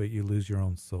world but you lose your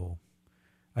own soul?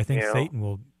 I think Satan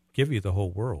will give you the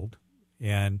whole world.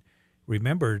 And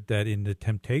remember that in the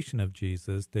temptation of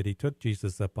Jesus, that he took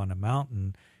Jesus up on a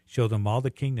mountain, showed him all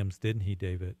the kingdoms, didn't he,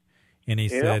 David? And he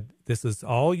said, this is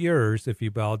all yours if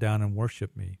you bow down and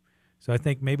worship me. So I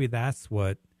think maybe that's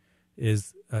what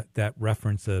is that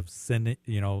reference of sin,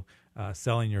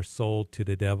 selling your soul to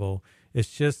the devil. It's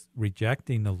just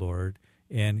rejecting the Lord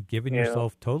and giving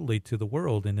yourself totally to the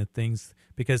world and the things,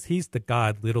 because he's the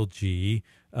God, little g,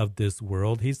 of this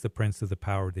world. He's the prince of the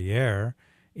power of the air.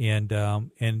 And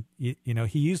he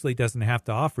usually doesn't have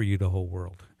to offer you the whole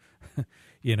world.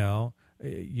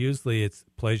 Usually it's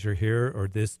pleasure here, or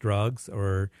this drugs,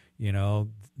 or,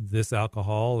 this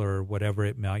alcohol, or whatever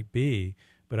it might be.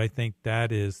 But I think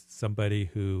that is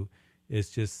somebody who is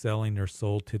just selling their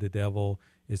soul to the devil,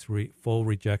 is full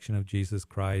rejection of Jesus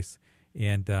Christ,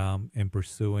 and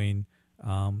pursuing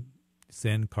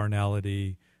sin,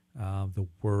 carnality, the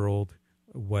world,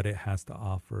 what it has to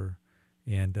offer,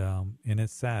 and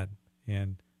it's sad.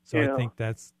 And so I think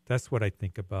that's what I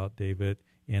think about, David,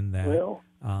 in that. Well,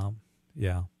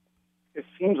 it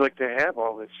seems like they have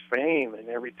all this fame and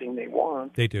everything they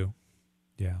want. They do,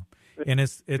 yeah. And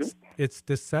it's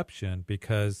deception,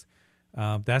 because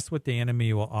that's what the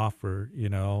enemy will offer.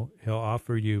 He'll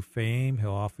offer you fame,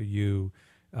 he'll offer you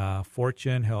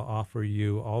fortune, he'll offer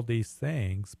you all these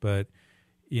things, but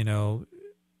he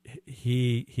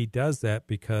does that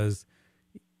because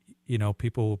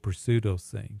people will pursue those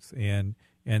things, and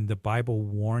the Bible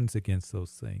warns against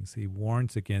those things. He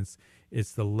warns against,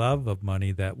 it's the love of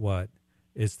money that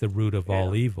it's the root of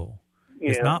all evil.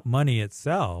 It's not money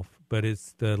itself, but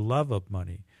it's the love of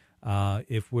money.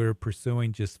 If we're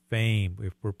pursuing just fame,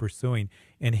 if we're pursuing,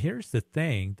 and here's the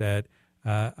thing that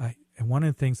one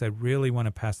of the things I really want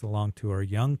to pass along to our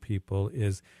young people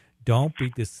is, don't be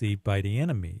deceived by the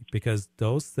enemy, because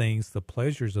those things, the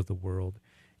pleasures of the world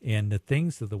and the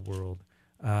things of the world,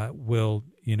 will,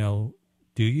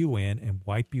 do you in and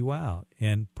wipe you out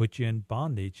and put you in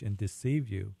bondage and deceive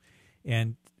you.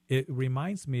 And it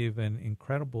reminds me of an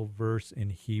incredible verse in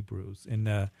Hebrews, in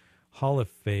the Hall of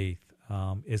Faith,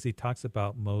 as he talks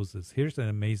about Moses. Here's an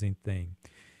amazing thing.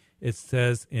 It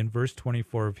says in verse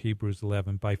 24 of Hebrews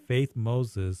 11, by faith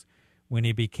Moses, when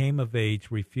he became of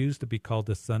age, refused to be called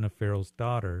the son of Pharaoh's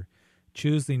daughter,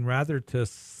 choosing rather to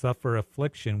suffer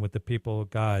affliction with the people of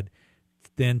God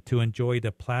than to enjoy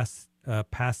the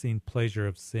passing pleasure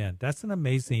of sin. That's an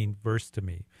amazing verse to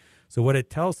me. So what it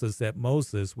tells us that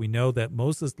we know that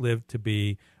Moses lived to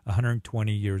be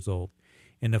 120 years old.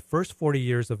 In the first 40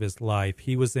 years of his life,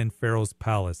 he was in Pharaoh's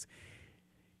palace.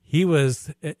 He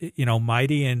was,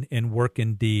 mighty in work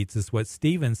and deeds, is what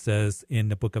Stephen says in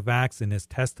the book of Acts in his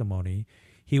testimony.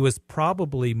 He was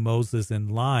probably Moses in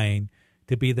line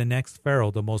to be the next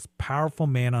Pharaoh, the most powerful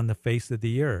man on the face of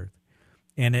the earth.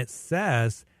 And it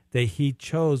says that he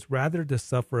chose rather to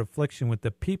suffer affliction with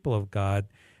the people of God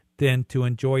than to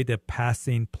enjoy the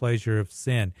passing pleasure of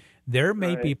sin. There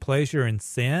may be pleasure in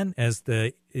sin as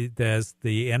the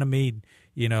enemy,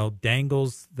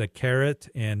 dangles the carrot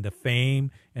and the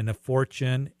fame and the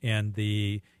fortune and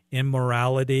the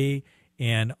immorality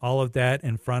and all of that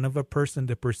in front of a person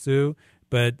to pursue,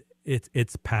 but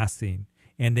it's passing.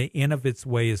 And the end of its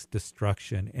way is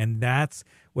destruction. And that's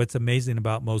what's amazing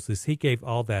about Moses. He gave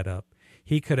all that up.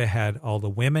 He could have had all the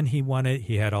women he wanted.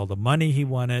 He had all the money he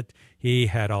wanted. He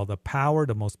had all the power,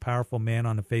 the most powerful man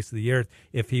on the face of the earth,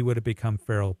 if he would have become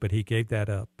Pharaoh. But he gave that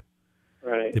up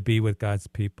to be with God's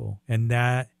people. And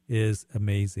that is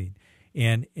amazing.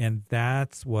 And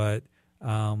that's what,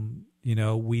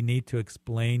 we need to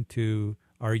explain to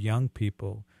our young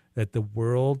people. that the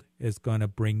world is going to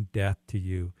bring death to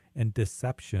you and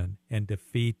deception and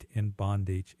defeat and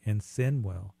bondage, and sin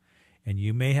will. And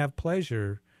you may have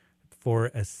pleasure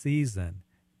for a season,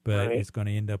 but it's going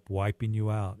to end up wiping you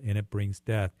out, and it brings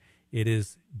death. It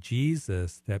is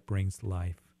Jesus that brings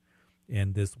life,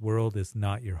 and this world is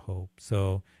not your hope.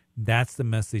 So that's the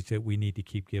message that we need to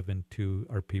keep giving to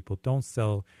our people. Don't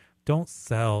sell,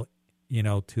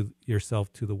 to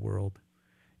yourself to the world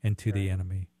and to the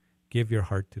enemy. Give your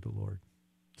heart to the Lord.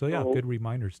 So good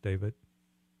reminders, David.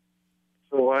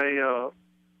 So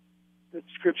the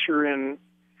scripture in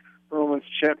Romans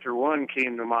chapter 1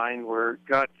 came to mind, where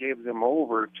God gave them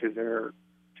over to their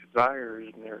desires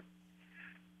and their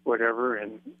whatever,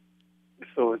 and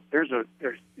so it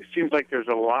seems like there's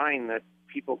a line that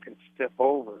people can step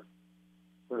over,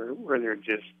 where they're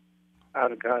just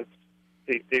out of God's.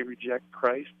 They reject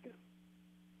Christ.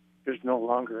 There's no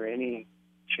longer any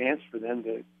chance for them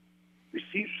to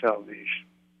receive salvation.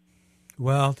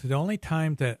 Well, the only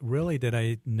time that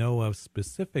I know of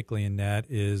specifically in that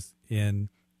is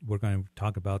we're going to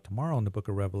talk about tomorrow in the book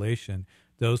of Revelation,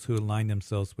 those who align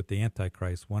themselves with the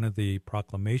Antichrist. One of the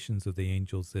proclamations of the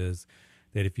angels is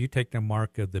that if you take the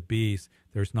mark of the beast,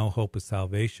 there's no hope of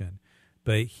salvation.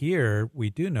 But here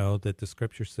we do know that the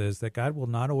scripture says that God will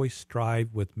not always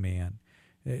strive with man.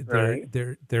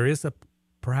 There is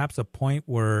perhaps a point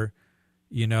where,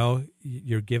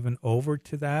 you're given over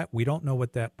to that. We don't know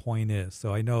what that point is.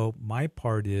 So I know my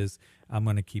part is I'm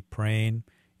going to keep praying,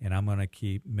 and I'm going to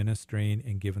keep ministering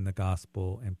and giving the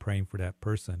gospel and praying for that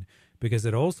person, because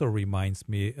it also reminds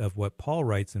me of what Paul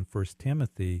writes in 1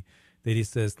 Timothy, that he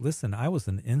says, listen, I was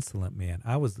an insolent man.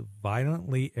 I was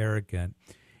violently arrogant.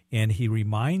 And he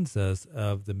reminds us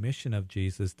of the mission of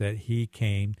Jesus, that he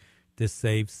came to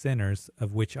save sinners,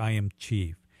 of which I am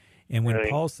chief. And when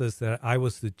Paul says that I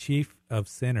was the chief of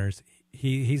sinners,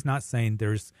 he's not saying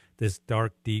there's this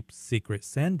dark, deep, secret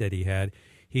sin that he had.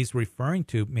 He's referring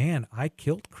to, man, I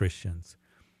killed Christians.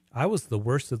 I was the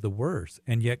worst of the worst,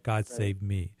 and yet God saved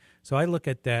me. So I look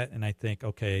at that and I think,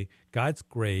 okay, God's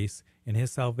grace and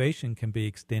his salvation can be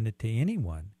extended to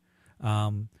anyone.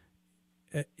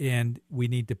 And we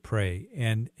need to pray.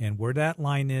 And where that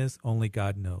line is, only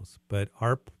God knows. But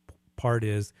our part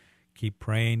is keep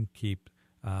praying, keep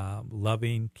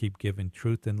loving, keep giving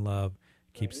truth and love,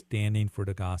 keep standing for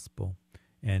the gospel,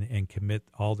 and commit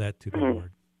all that to the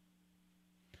Lord.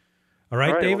 All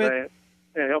right, David? Well,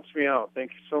 that helps me out.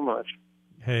 Thank you so much.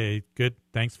 Hey, good.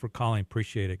 Thanks for calling.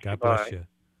 Appreciate it. God bless you.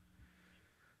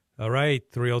 All right,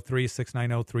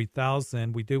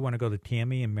 303-690-3000. We do want to go to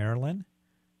Tammy in Maryland.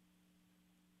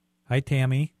 Hi,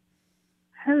 Tammy.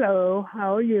 Hello.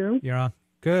 How are you?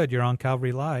 Good. You're on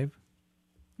Calvary Live.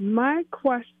 My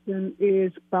question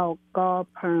is about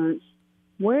godparents.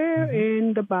 Where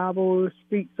in the Bible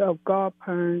speaks of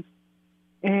godparents,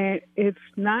 and it's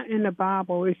not in the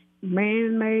Bible, it's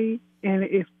man-made, and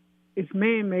if it's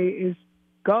man-made, it's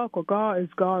God, because God is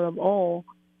God of all.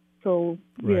 So,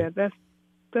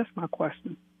 that's my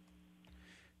question.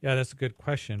 Yeah, that's a good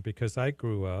question, because I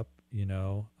grew up,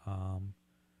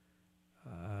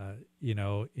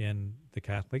 in the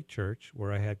Catholic Church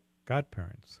where I had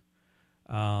godparents.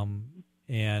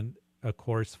 And, of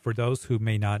course, for those who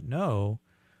may not know,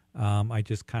 I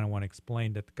just kind of want to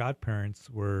explain that the godparents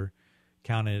were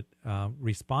counted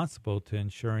responsible to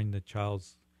ensuring the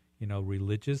child's,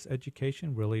 religious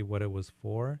education, really what it was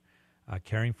for,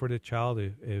 caring for the child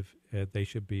if they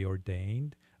should be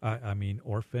ordained,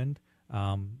 orphaned.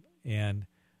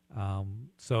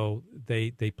 So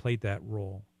they played that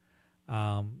role.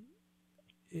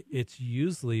 It's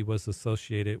usually was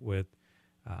associated with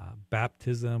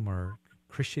baptism or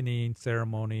christening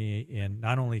ceremony in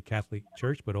not only Catholic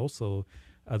Church, but also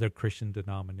other Christian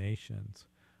denominations.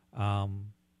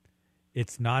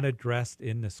 It's not addressed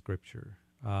in the scripture.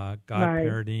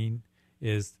 Godparenting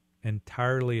is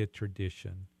entirely a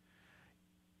tradition.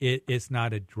 It's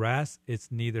not addressed.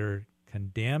 It's neither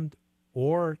condemned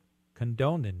or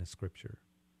condoned in the scripture.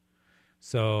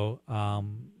 So,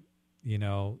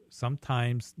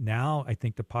 sometimes now I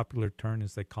think the popular term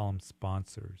is they call them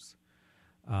sponsors.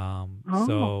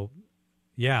 So,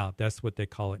 that's what they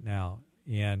call it now.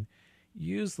 And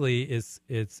usually it's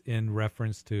in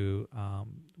reference to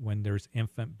when there's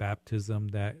infant baptism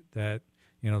that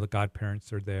the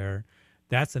godparents are there.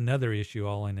 That's another issue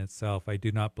all in itself. I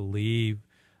do not believe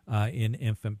in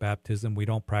infant baptism. We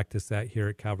don't practice that here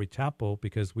at Calvary Chapel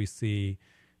because we see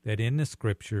that in the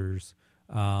scriptures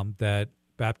that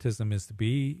baptism is to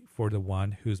be for the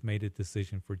one who's made a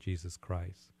decision for Jesus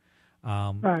Christ.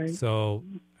 So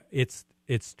it's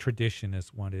tradition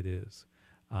is what it is.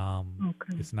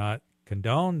 It's not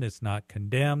condoned. It's not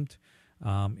condemned.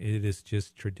 It is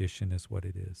just tradition is what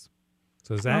it is.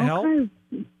 So does that help?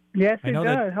 Yes, it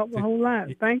does. Help a whole lot.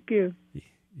 Thank you.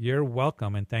 You're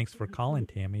welcome, and thanks for calling,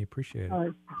 Tammy. Appreciate it.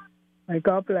 All right.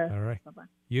 God bless. All right. Bye-bye.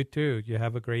 You too. You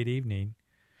have a great evening.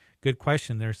 Good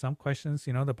question. There are some questions,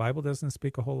 the Bible doesn't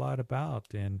speak a whole lot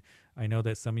about. And I know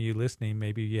that some of you listening,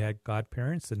 maybe you had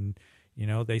godparents and,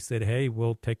 they said, hey,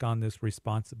 we'll take on this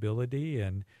responsibility.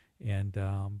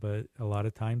 But a lot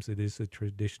of times it is a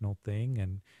traditional thing.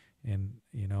 And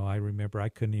I remember I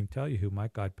couldn't even tell you who my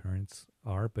godparents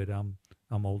are, but I'm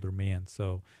older man.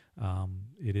 So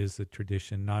it is a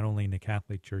tradition, not only in the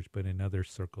Catholic Church, but in other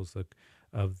circles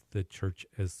of the church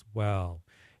as well.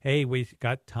 Hey, we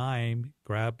got time.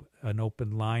 Grab an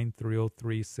open line,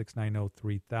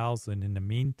 303-690-3000. In the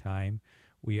meantime,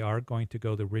 we are going to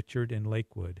go to Richard in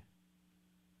Lakewood.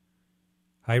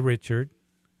 Hi, Richard.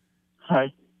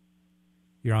 Hi.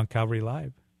 You're on Calvary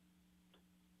Live.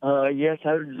 Yes,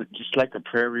 I would just like a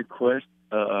prayer request,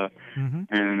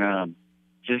 and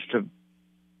just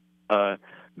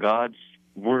God's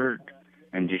word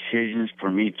and decisions for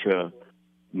me to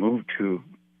move to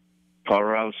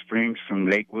Colorado Springs from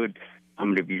Lakewood. I'm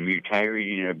going to be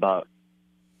retiring in about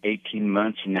 18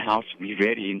 months, and the house will be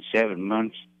ready in 7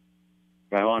 months.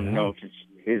 I want to know if it's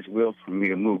His will for me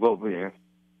to move over there.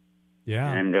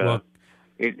 Yeah. And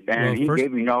He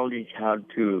gave me knowledge how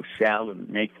to sell and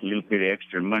make a little bit of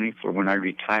extra money for when I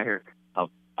retire. I'll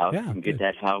get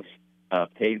that house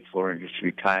paid for and just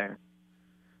retire.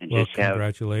 And just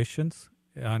congratulations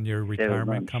on your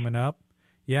retirement coming up.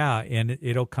 Yeah, and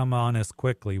it'll come on as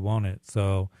quickly, won't it?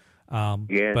 So,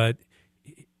 But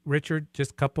Richard,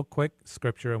 just a couple quick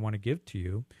scripture I want to give to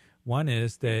you. One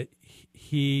is that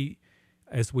He,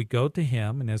 as we go to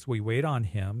Him and as we wait on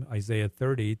Him, Isaiah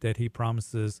 30, that He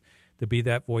promises to be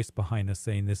that voice behind us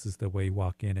saying, this is the way,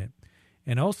 walk in it.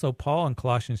 And also Paul in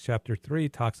Colossians chapter 3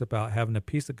 talks about having the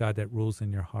peace of God that rules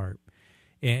in your heart.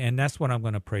 And that's what I'm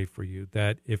going to pray for you,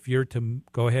 that if you're to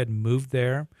go ahead and move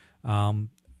there,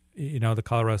 the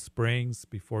Colorado Springs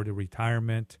before the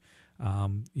retirement,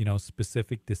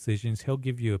 specific decisions, He'll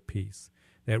give you a peace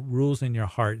that rules in your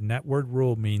heart. And that word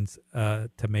rule means to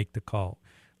make the call,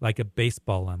 like a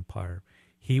baseball umpire.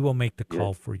 He will make the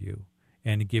call for you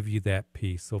and give you that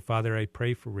peace. So, Father, I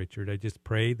pray for Richard. I just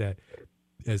pray that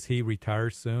as he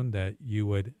retires soon, that you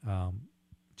would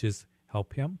just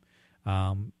help him.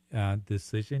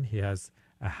 Decision. He has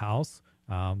a house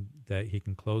that he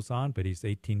can close on, but he's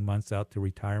 18 months out to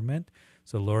retirement.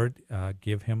 So, Lord,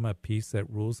 give him a peace that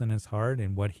rules in his heart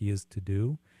and what he is to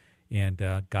do, and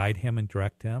guide him and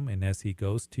direct him. And as he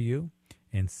goes to you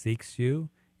and seeks you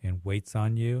and waits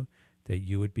on you, that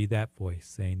you would be that voice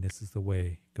saying, this is the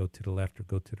way, go to the left or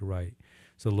go to the right.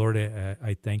 So, Lord,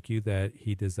 I thank you that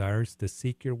he desires to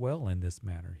seek your will in this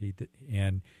matter. He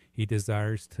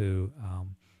desires to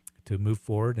move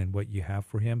forward in what you have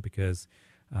for him, because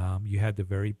you had the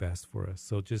very best for us.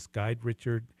 So just guide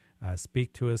Richard,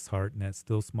 speak to his heart in that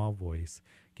still small voice.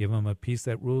 Give him a peace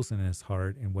that rules in his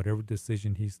heart and whatever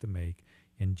decision he's to make.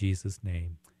 In Jesus'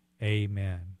 name,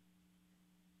 amen.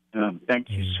 Thank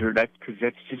you, sir. Because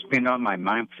that's just been on my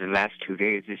mind for the last 2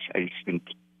 days. I've just been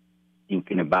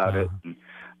thinking about it.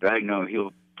 But I know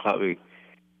he'll probably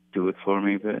do it for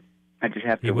me, but I just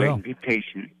have to wait and be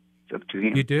patient. It's up to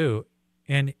him. You do.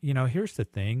 And, here's the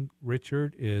thing,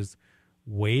 Richard, is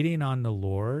waiting on the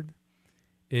Lord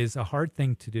is a hard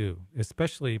thing to do,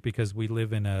 especially because we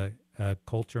live in a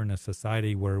culture and a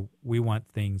society where we want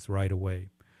things right away.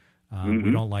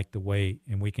 We don't like to wait,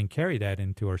 and we can carry that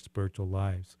into our spiritual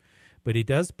lives. But he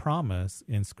does promise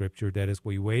in Scripture that as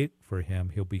we wait for him,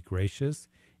 he'll be gracious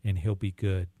and he'll be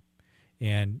good,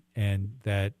 and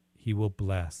that he will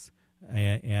bless.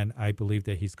 And I believe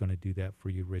that he's going to do that for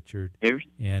you, Richard.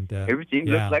 Everything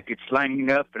looks like it's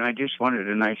lining up, and I just wanted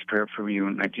a nice prayer from you,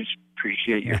 and I just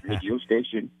appreciate your radio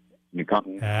station. You got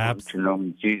me to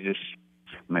know Jesus,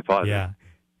 my Father. Yeah,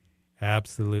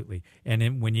 absolutely. And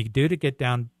then when you do to get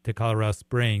down to Colorado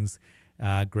Springs,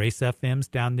 Grace FM's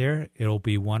down there. It'll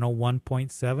be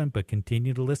 101.7, but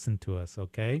continue to listen to us,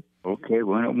 okay? Okay,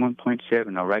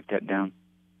 101.7. I'll write that down.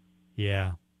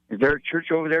 Yeah. Is there a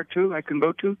church over there, too, I can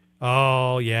go to?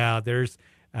 Oh, yeah. There's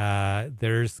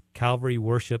Calvary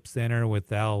Worship Center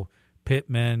with Al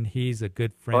Pittman. He's a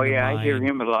good friend of mine. Oh, yeah, I hear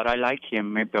him a lot. I like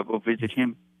him. Maybe I'll go visit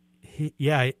him.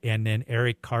 And then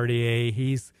Eric Cartier,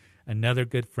 he's another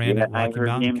good friend at Rocky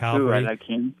Mountain Calvary. Too. I like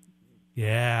him.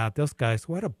 Yeah, those guys,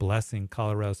 what a blessing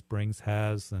Colorado Springs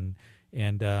has. And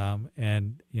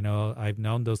I've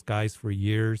known those guys for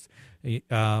years.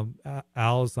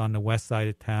 Al's on the west side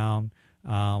of town.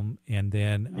 And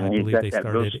then I believe they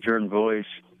started. Real stern voice.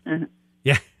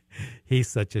 Yeah, He's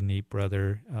such a neat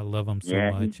brother. I love him so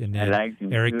much. And I then like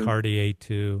him Eric too. Cartier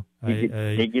too.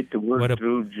 They get the word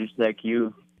through just like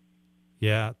you.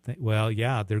 Yeah.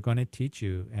 They're going to teach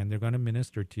you and they're going to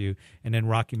minister to you. And then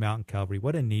Rocky Mountain Calvary,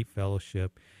 what a neat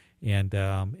fellowship. And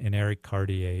Eric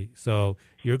Cartier. So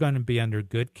you're going to be under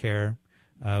good care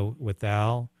with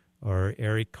Al or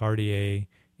Eric Cartier.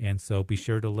 And so be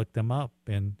sure to look them up.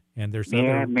 And there's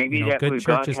other maybe that good was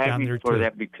churches God had down me there for too.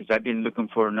 that, because I've been looking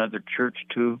for another church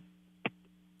too.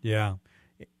 Yeah.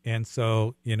 And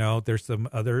so, there's some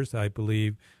others, I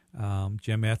believe.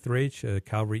 Jim Etheridge,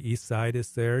 Calvary East Side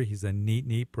is there. He's a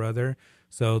neat brother.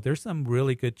 So there's some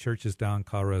really good churches down in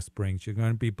Colorado Springs. You're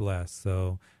going to be blessed.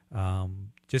 So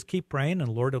just keep praying, and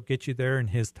the Lord will get you there in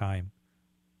His time.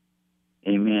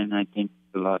 Amen. I thank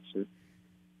you a lot, sir.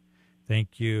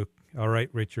 Thank you. All right,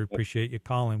 Richard. Appreciate you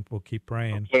calling. We'll keep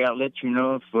praying. Okay, I'll let you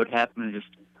know if what happened,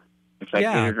 if I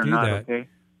get it or not, that. okay?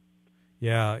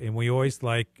 Yeah, and we always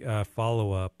like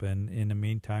follow-up, and in the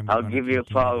meantime... I'll give you a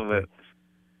follow-up.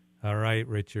 All right,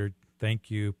 Richard.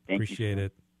 Thank you. Thank Appreciate you,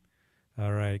 it.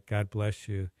 All right. God bless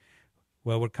you.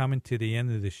 Well, we're coming to the end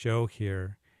of the show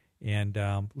here, and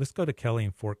let's go to Kelly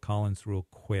in Fort Collins real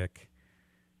quick.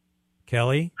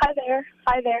 Kelly? Hi there.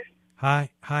 Hi.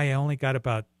 I only got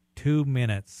about 2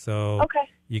 minutes, so okay.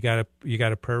 You got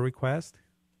a prayer request?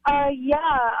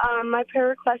 My prayer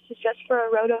request is just for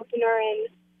a road opener and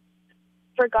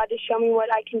for God to show me what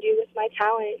I can do with my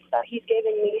talents that He's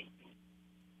given me.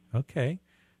 Okay.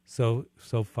 So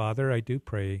Father, I do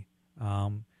pray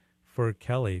for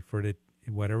Kelly, for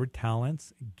whatever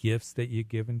talents, gifts that you've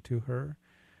given to her,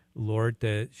 Lord,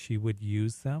 that she would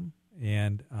use them.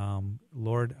 And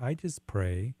Lord, I just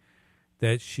pray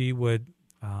that she would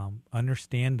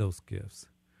understand those gifts,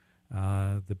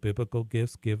 the biblical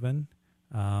gifts given,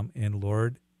 and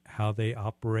Lord, how they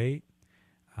operate,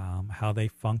 how they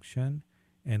function,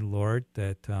 and Lord,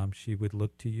 that she would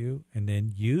look to you and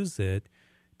then use it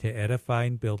to edify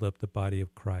and build up the body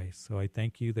of Christ. So I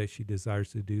thank you that she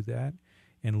desires to do that,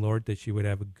 and Lord, that she would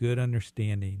have a good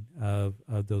understanding of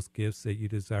those gifts that you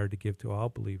desire to give to all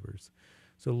believers.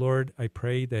 So Lord, I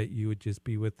pray that you would just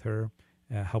be with her,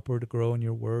 help her to grow in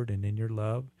your word and in your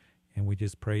love, and we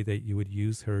just pray that you would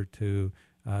use her to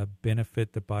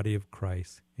benefit the body of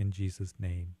Christ. In Jesus'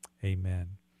 name, amen.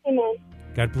 Amen.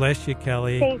 God bless you,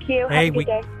 Kelly. Thank you. Hey, have a good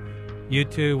day. You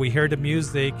too. We heard the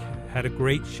music, had a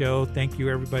great show. Thank you,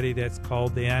 everybody that's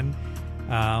called in.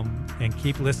 And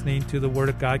keep listening to the Word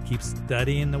of God. Keep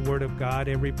studying the Word of God,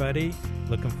 everybody.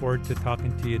 Looking forward to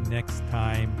talking to you next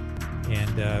time.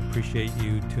 And appreciate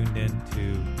you tuned in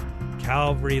to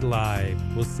Calvary Live.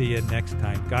 We'll see you next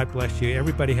time. God bless you.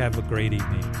 Everybody have a great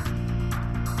evening.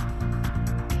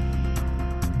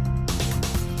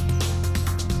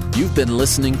 You've been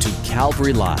listening to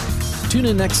Calvary Live. Tune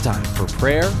in next time for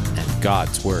prayer and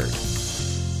God's Word.